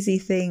really cheesy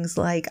things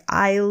like,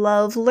 I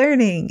love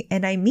learning,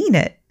 and I mean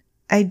it.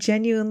 I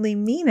genuinely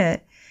mean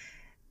it.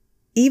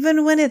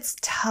 Even when it's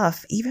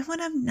tough, even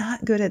when I'm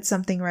not good at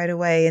something right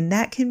away, and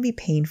that can be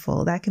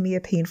painful. That can be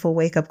a painful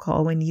wake-up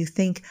call when you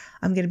think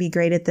I'm going to be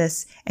great at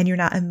this and you're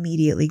not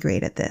immediately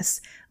great at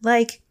this.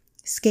 Like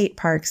skate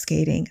park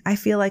skating. I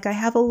feel like I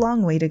have a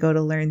long way to go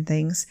to learn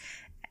things,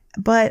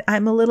 but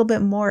I'm a little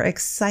bit more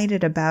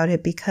excited about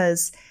it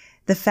because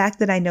the fact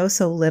that I know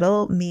so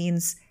little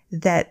means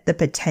that the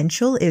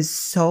potential is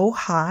so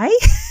high.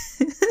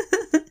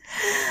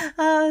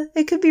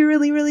 It could be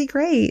really, really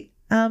great.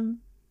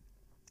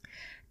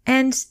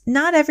 And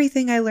not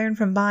everything I learned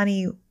from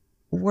Bonnie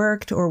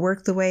worked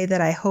the way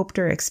that I hoped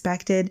or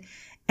expected.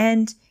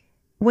 And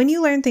when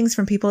you learn things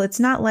from people, it's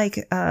not like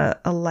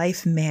a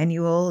life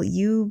manual.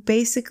 You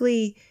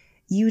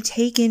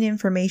take in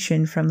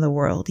information from the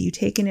world. You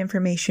take in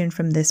information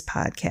from this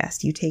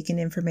podcast. You take in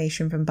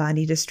information from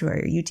Bonnie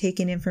Destroyer. You take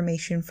in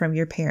information from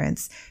your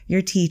parents,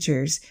 your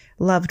teachers,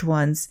 loved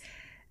ones,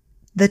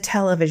 the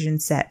television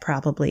set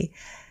probably.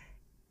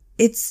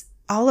 It's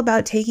all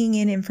about taking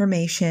in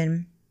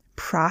information,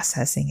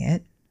 processing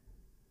it,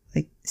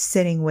 like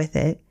sitting with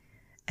it,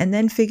 and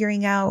then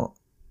figuring out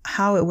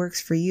how it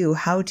works for you,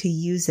 how to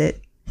use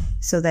it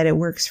so that it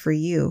works for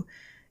you.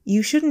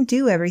 You shouldn't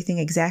do everything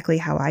exactly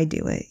how I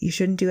do it. You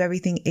shouldn't do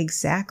everything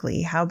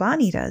exactly how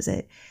Bonnie does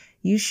it.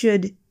 You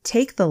should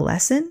take the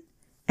lesson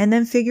and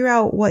then figure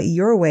out what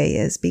your way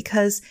is.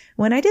 Because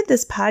when I did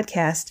this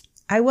podcast,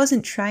 I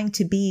wasn't trying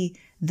to be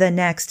the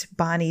next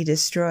Bonnie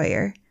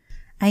Destroyer.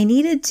 I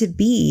needed to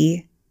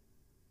be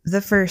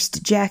the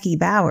first Jackie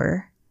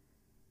Bauer.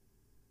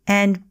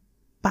 And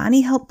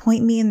Bonnie helped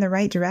point me in the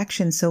right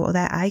direction so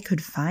that I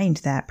could find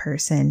that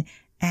person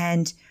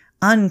and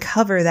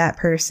uncover that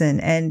person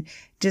and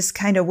just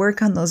kind of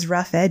work on those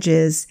rough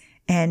edges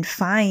and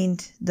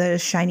find the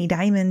shiny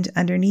diamond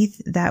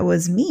underneath that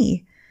was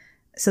me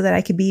so that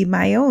I could be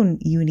my own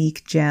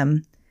unique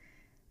gem.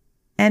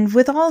 And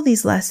with all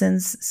these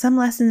lessons, some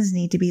lessons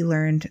need to be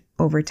learned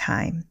over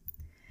time.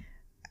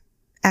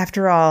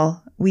 After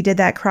all, we did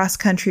that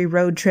cross-country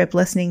road trip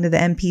listening to the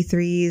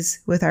MP3s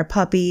with our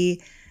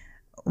puppy,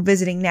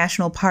 visiting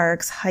national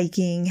parks,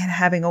 hiking, and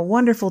having a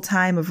wonderful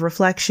time of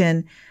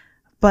reflection.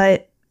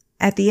 But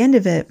at the end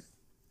of it,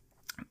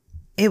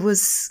 it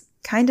was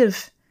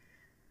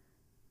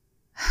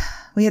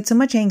we had so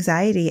much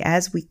anxiety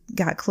as we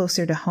got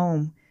closer to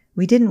home.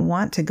 We didn't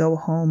want to go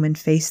home and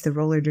face the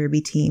roller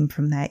derby team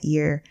from that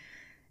year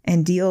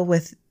and deal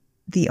with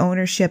the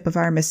ownership of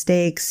our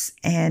mistakes.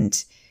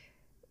 And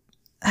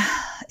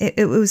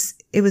it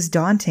was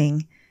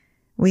daunting.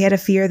 We had a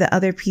fear that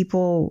other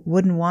people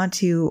wouldn't want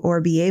to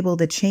or be able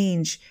to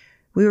change.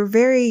 We were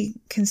very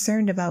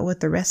concerned about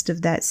what the rest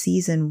of that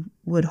season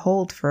would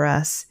hold for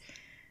us.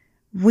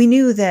 We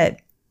knew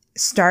that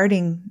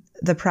starting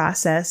the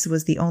process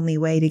was the only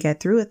way to get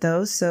through it,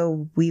 though.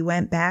 So we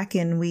went back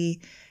and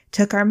we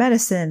took our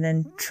medicine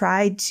and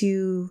tried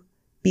to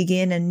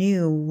begin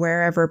anew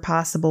wherever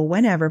possible,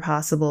 whenever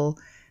possible,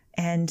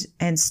 and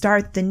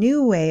start the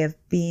new way of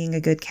being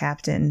a good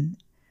captain.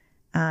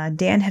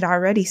 Dan had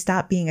already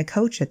stopped being a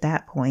coach at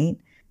that point,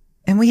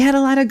 and we had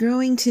a lot of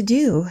growing to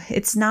do.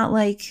 It's not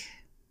like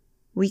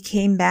we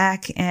came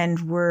back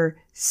and were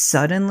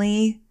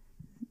suddenly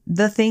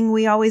the thing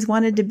we always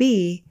wanted to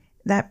be.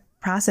 That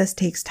process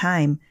takes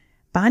time.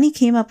 Bonnie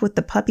came up with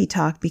the puppy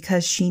talk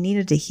because she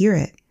needed to hear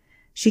it.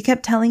 She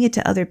kept telling it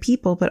to other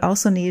people, but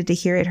also needed to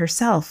hear it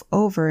herself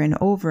over and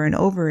over and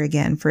over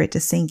again for it to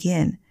sink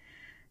in.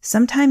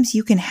 Sometimes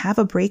you can have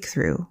a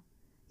breakthrough.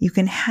 You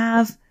can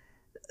have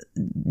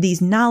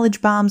these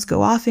knowledge bombs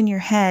go off in your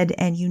head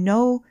and you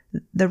know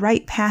the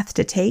right path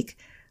to take,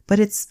 but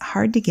it's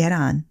hard to get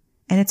on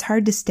and it's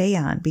hard to stay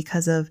on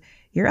because of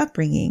your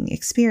upbringing,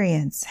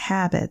 experience,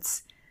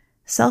 habits.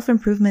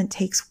 Self-improvement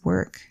takes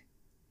work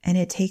and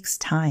it takes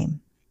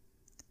time.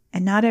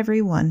 and not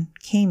everyone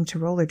came to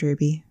roller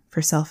derby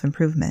for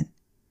self-improvement.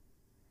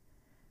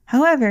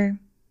 However,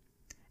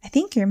 I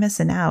think you're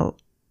missing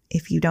out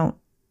if you don't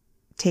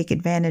take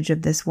advantage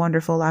of this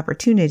wonderful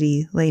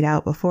opportunity laid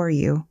out before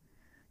you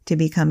to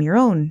become your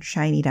own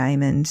shiny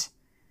diamond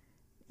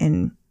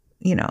and,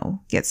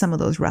 get some of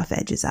those rough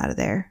edges out of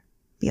there.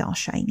 Be all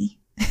shiny.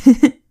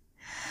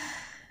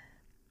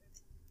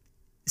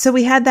 So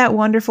we had that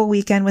wonderful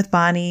weekend with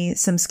Bonnie.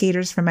 Some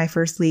skaters from my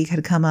first league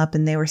had come up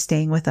and they were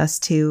staying with us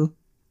too.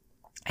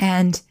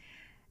 And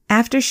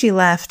after she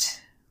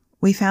left,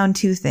 we found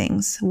two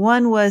things.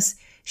 One was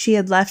she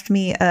had left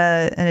me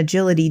an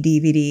agility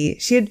DVD.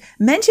 She had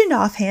mentioned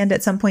offhand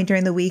at some point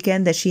during the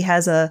weekend that she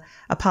has a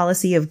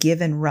policy of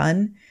give and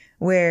run,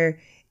 where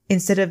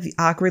instead of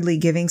awkwardly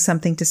giving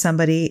something to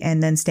somebody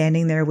and then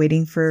standing there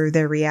waiting for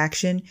their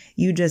reaction,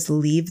 you just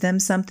leave them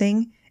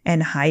something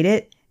and hide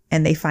it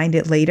and they find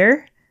it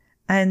later.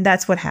 And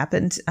that's what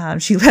happened.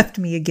 She left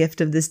me a gift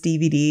of this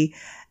DVD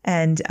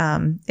and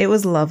it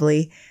was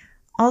lovely.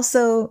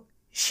 Also,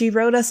 she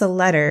wrote us a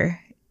letter.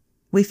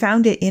 We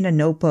found it in a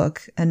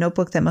notebook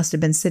that must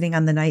have been sitting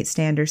on the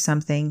nightstand or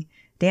something.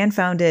 Dan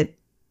found it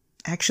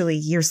actually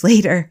years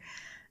later.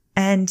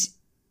 And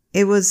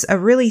it was a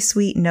really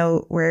sweet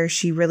note where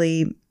she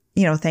really,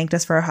 thanked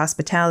us for our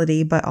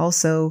hospitality, but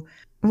also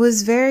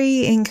was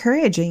very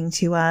encouraging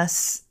to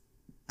us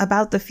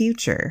about the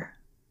future.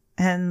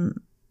 And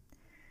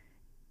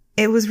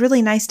it was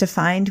really nice to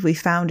find. We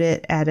found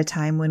it at a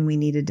time when we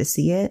needed to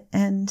see it,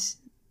 and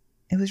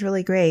it was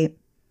really great.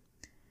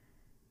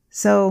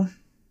 So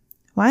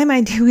why am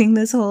I doing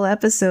this whole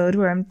episode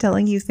where I'm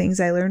telling you things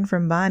I learned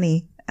from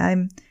Bonnie?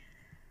 I'm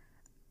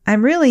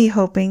really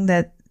hoping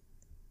that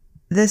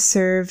this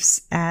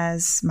serves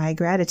as my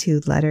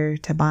gratitude letter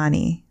to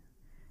Bonnie.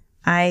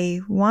 I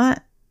want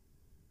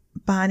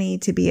Bonnie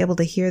to be able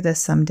to hear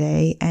this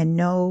someday and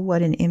know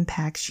what an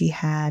impact she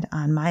had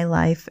on my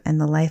life and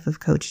the life of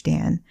Coach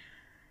Dan.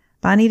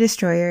 Bonnie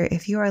Destroyer,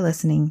 if you are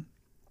listening,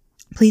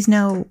 please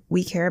know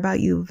we care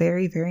about you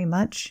very, very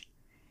much.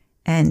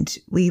 And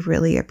we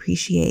really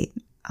appreciate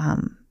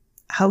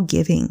how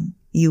giving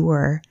you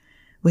were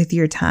with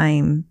your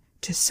time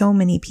to so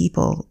many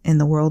people in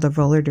the world of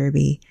roller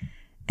derby,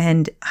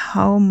 and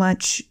how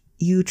much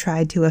you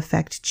tried to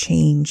affect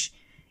change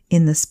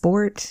in the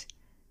sport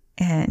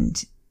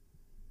and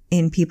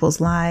in people's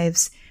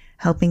lives,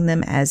 helping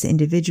them as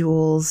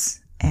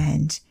individuals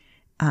and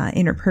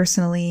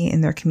interpersonally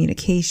in their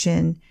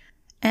communication.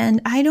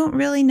 And I don't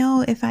really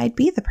know if I'd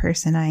be the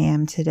person I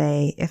am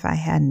today if I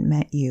hadn't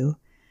met you,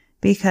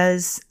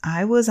 because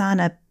I was on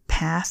a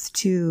path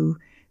to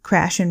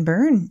crash and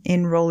burn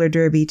in roller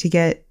derby, to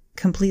get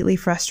completely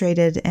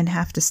frustrated and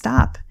have to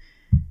stop.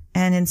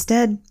 And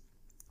instead,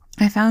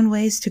 I found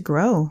ways to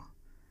grow.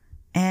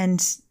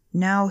 And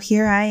now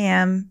here I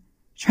am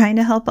trying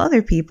to help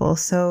other people.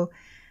 So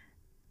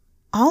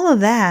all of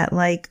that,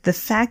 like the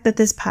fact that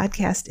this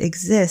podcast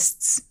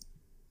exists,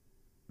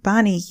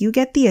 Bonnie, you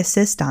get the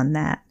assist on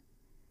that.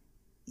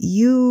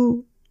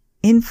 You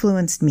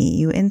influenced me.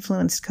 You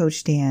influenced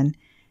Coach Dan.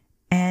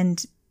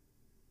 And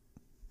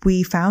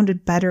we found a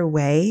better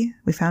way.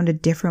 We found a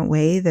different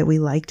way that we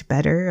liked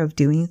better of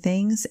doing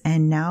things.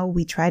 And now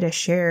we try to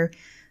share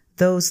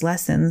those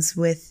lessons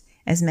with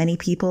as many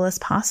people as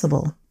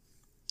possible.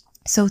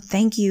 So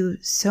thank you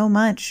so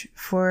much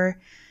for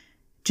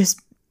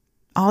just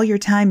all your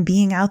time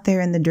being out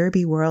there in the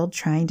derby world,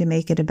 trying to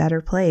make it a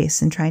better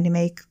place and trying to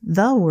make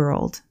the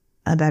world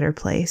a better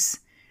place.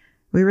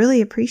 We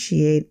really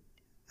appreciate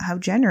how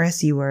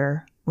generous you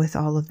were with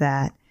all of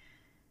that.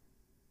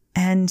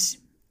 And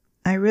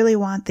I really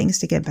want things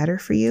to get better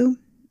for you.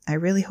 I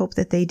really hope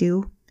that they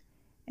do.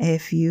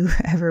 If you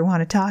ever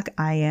want to talk,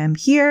 I am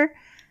here.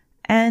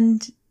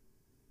 And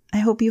I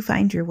hope you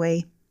find your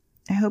way.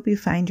 I hope you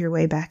find your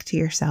way back to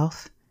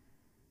yourself,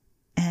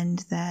 and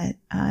that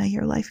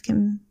your life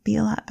can be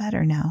a lot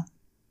better now.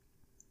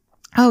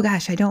 Oh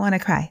gosh, I don't want to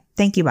cry.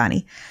 Thank you,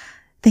 Bonnie.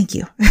 Thank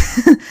you.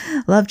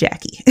 Love,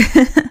 Jackie.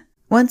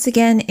 Once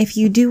again, if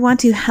you do want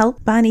to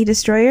help Bonnie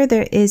Destroyer,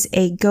 there is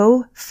a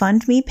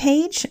GoFundMe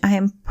page. I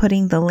am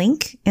putting the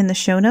link in the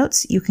show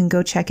notes. You can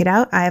go check it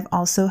out. I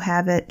also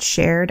have it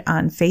shared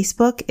on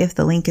Facebook. If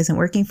the link isn't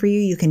working for you,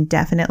 you can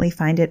definitely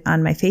find it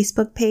on my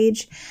Facebook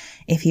page.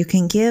 If you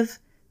can give,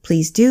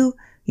 please do.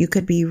 You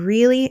could be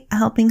really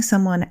helping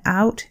someone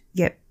out,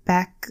 get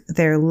back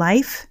their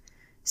life.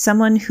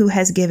 Someone who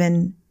has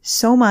given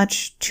so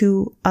much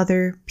to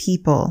other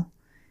people.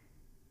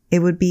 It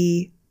would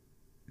be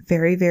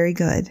very, very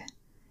good.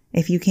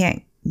 If you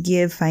can't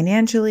give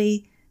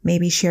financially,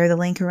 maybe share the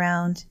link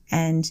around.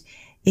 And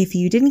if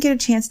you didn't get a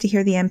chance to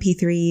hear the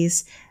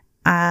MP3s,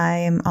 I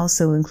am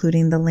also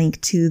including the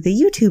link to the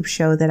YouTube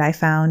show that I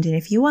found. And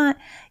if you want,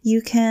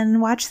 you can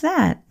watch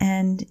that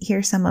and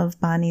hear some of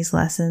Bonnie's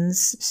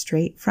lessons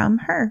straight from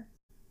her.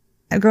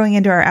 Going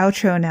into our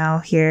outro now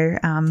here,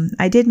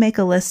 I did make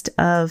a list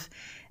of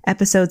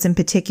episodes in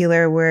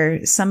particular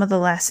where some of the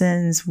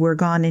lessons were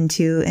gone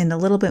into in a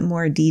little bit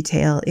more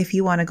detail. If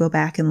you want to go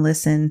back and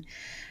listen,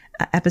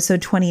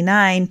 Episode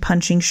 29,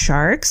 Punching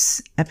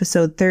Sharks.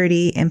 Episode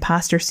 30,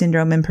 Imposter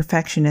Syndrome and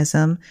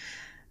Perfectionism.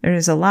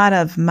 There's a lot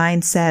of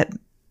mindset,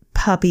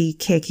 puppy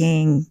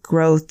kicking,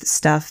 growth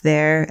stuff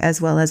there,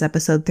 as well as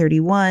episode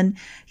 31,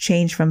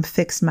 Change from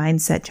Fixed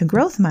Mindset to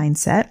Growth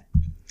Mindset.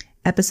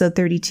 Episode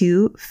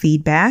 32,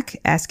 Feedback,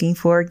 Asking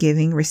for,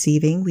 Giving,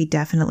 Receiving. We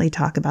definitely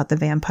talk about the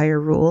vampire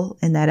rule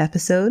in that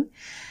episode.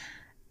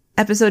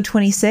 Episode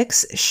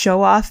 26,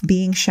 Show Off,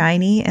 Being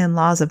Shiny, and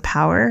Laws of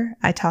Power.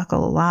 I talk a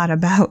lot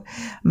about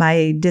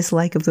my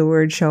dislike of the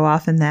word show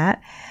off in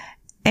that.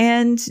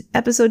 And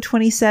episode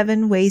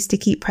 27, Ways to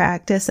Keep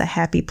Practice a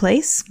Happy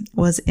Place,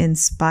 was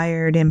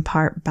inspired in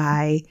part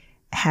by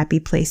Happy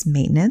Place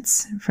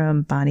Maintenance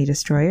from Bonnie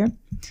Destroyer.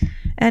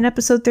 And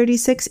episode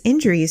 36,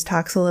 Injuries,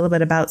 talks a little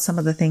bit about some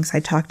of the things I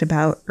talked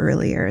about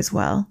earlier as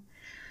well.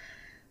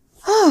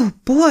 Oh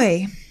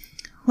boy.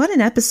 What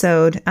an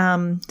episode.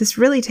 This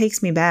really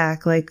takes me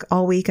back. Like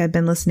all week I've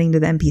been listening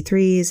to the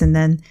MP3s and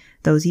then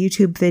those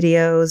YouTube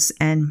videos.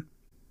 And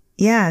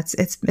yeah,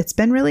 it's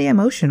been really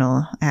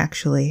emotional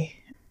actually.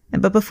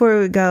 But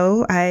before we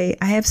go, I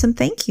have some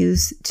thank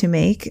yous to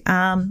make.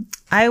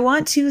 I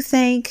want to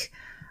thank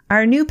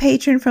our new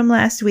patron from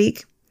last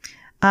week.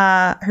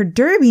 Her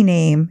Derby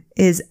name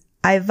is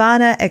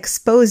Ivana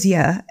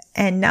Exposia.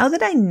 And now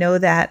that I know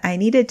that, I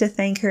needed to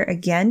thank her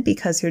again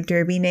because her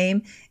Derby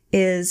name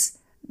is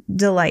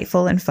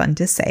delightful and fun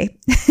to say.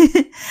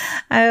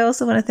 I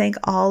also want to thank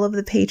all of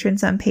the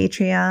patrons on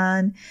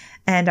Patreon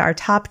and our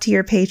top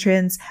tier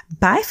patrons.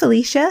 Bye,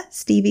 Felicia,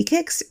 Stevie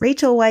Kicks,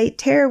 Rachel White,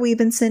 Tara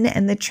Webenson,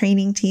 and the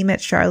training team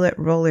at Charlotte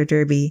Roller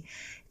Derby.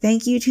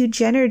 Thank you to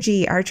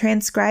Genergy, our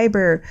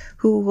transcriber,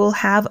 who will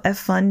have a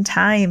fun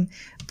time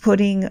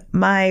putting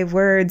my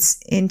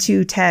words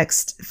into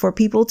text for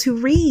people to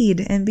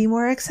read and be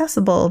more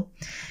accessible.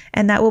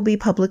 And that will be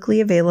publicly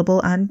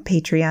available on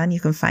Patreon. You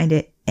can find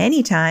it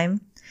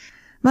anytime.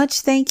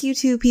 Much thank you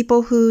to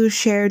people who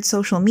shared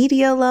social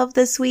media love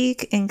this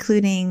week,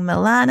 including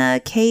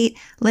Milana, Kate,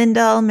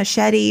 Lindell,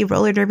 Machete,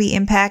 Roller Derby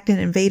Impact, and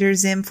Invader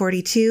Zim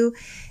 42.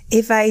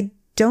 If I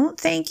don't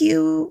thank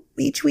you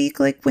each week,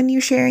 like when you're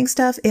sharing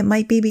stuff, it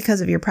might be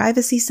because of your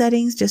privacy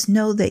settings. Just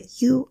know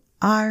that you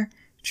are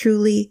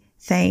truly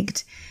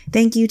thanked.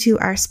 Thank you to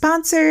our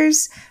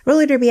sponsors,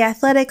 Roller Derby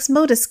Athletics,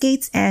 Moda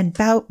Skates, and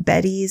Bout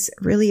Betties.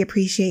 Really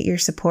appreciate your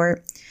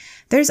support.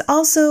 There's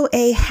also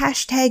a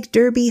hashtag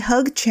Derby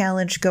Hug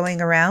challenge going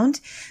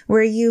around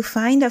where you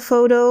find a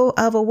photo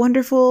of a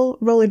wonderful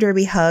roller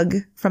derby hug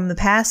from the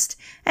past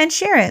and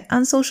share it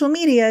on social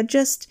media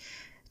just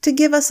to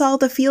give us all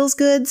the feels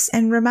goods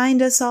and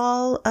remind us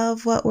all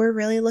of what we're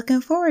really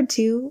looking forward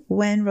to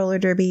when roller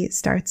derby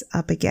starts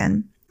up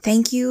again.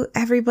 Thank you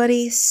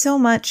everybody so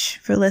much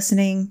for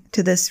listening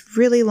to this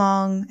really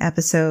long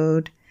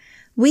episode.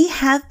 We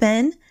have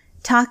been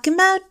talking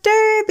about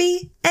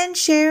Derby and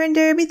sharing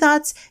Derby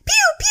thoughts. Pew,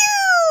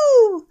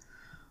 pew!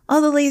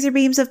 All the laser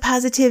beams of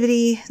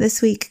positivity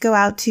this week go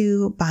out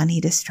to Bonnie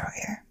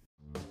Destroyer.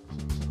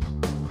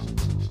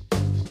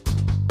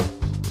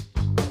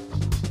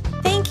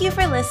 Thank you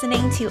for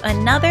listening to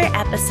another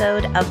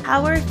episode of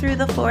Power Through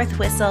the Fourth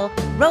Whistle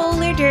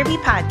Roller Derby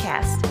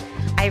Podcast.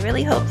 I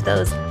really hope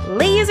those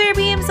laser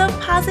beams of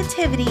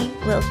positivity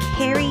will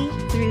carry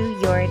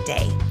through your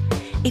day.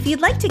 If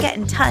you'd like to get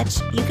in touch,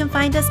 you can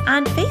find us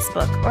on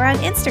Facebook or on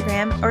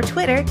Instagram or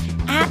Twitter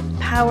at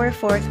Power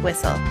Fourth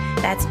Whistle.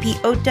 That's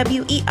POWER,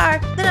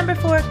 the number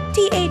 4,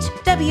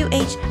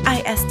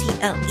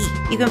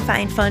 THWHISTLE. You can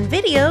find fun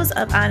videos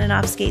of On and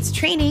Off Skates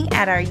training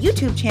at our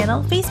YouTube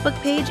channel, Facebook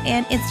page,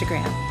 and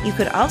Instagram. You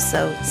could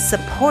also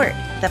support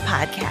the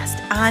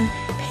podcast on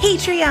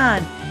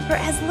Patreon for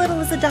as little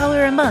as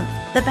 $1 a month.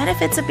 The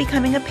benefits of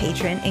becoming a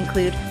patron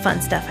include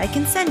fun stuff I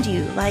can send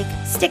you, like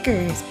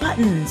stickers,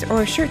 buttons,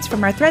 or shirts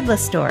from our Threadless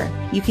store.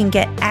 You can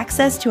get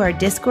access to our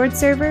Discord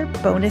server,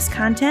 bonus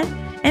content,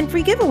 and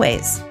free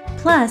giveaways.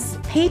 Plus,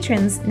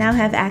 patrons now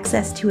have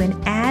access to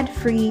an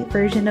ad-free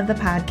version of the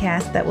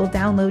podcast that will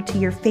download to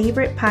your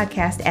favorite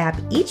podcast app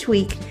each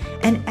week,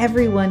 and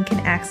everyone can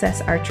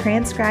access our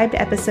transcribed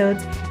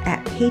episodes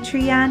at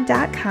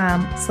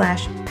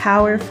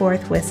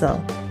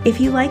patreon.com/powerfourthwhistle. If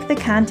you like the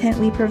content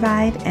we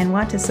provide and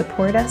want to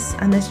support us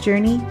on this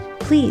journey,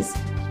 please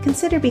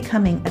consider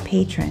becoming a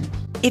patron.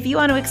 If you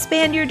want to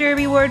expand your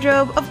derby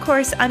wardrobe, of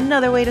course,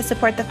 another way to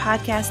support the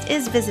podcast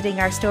is visiting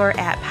our store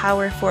at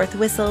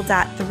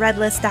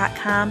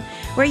powerfourthwhistle.threadless.com,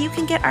 where you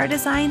can get our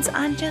designs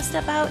on just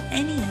about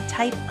any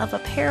type of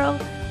apparel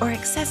or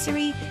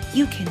accessory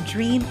you can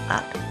dream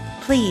up.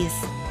 Please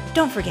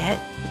don't forget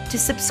to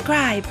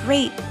subscribe,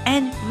 rate,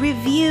 and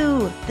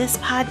review this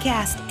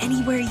podcast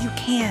anywhere you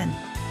can.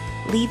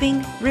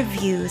 Leaving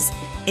reviews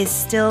is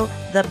still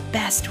the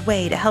best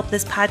way to help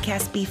this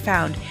podcast be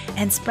found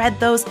and spread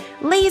those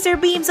laser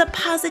beams of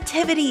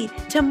positivity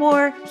to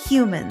more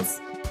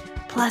humans.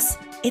 Plus,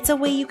 it's a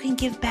way you can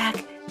give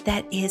back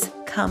that is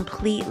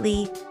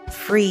completely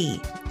free.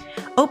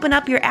 Open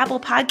up your Apple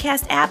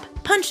Podcast app,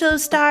 punch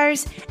those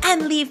stars,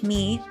 and leave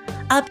me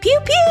a pew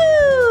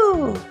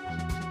pew!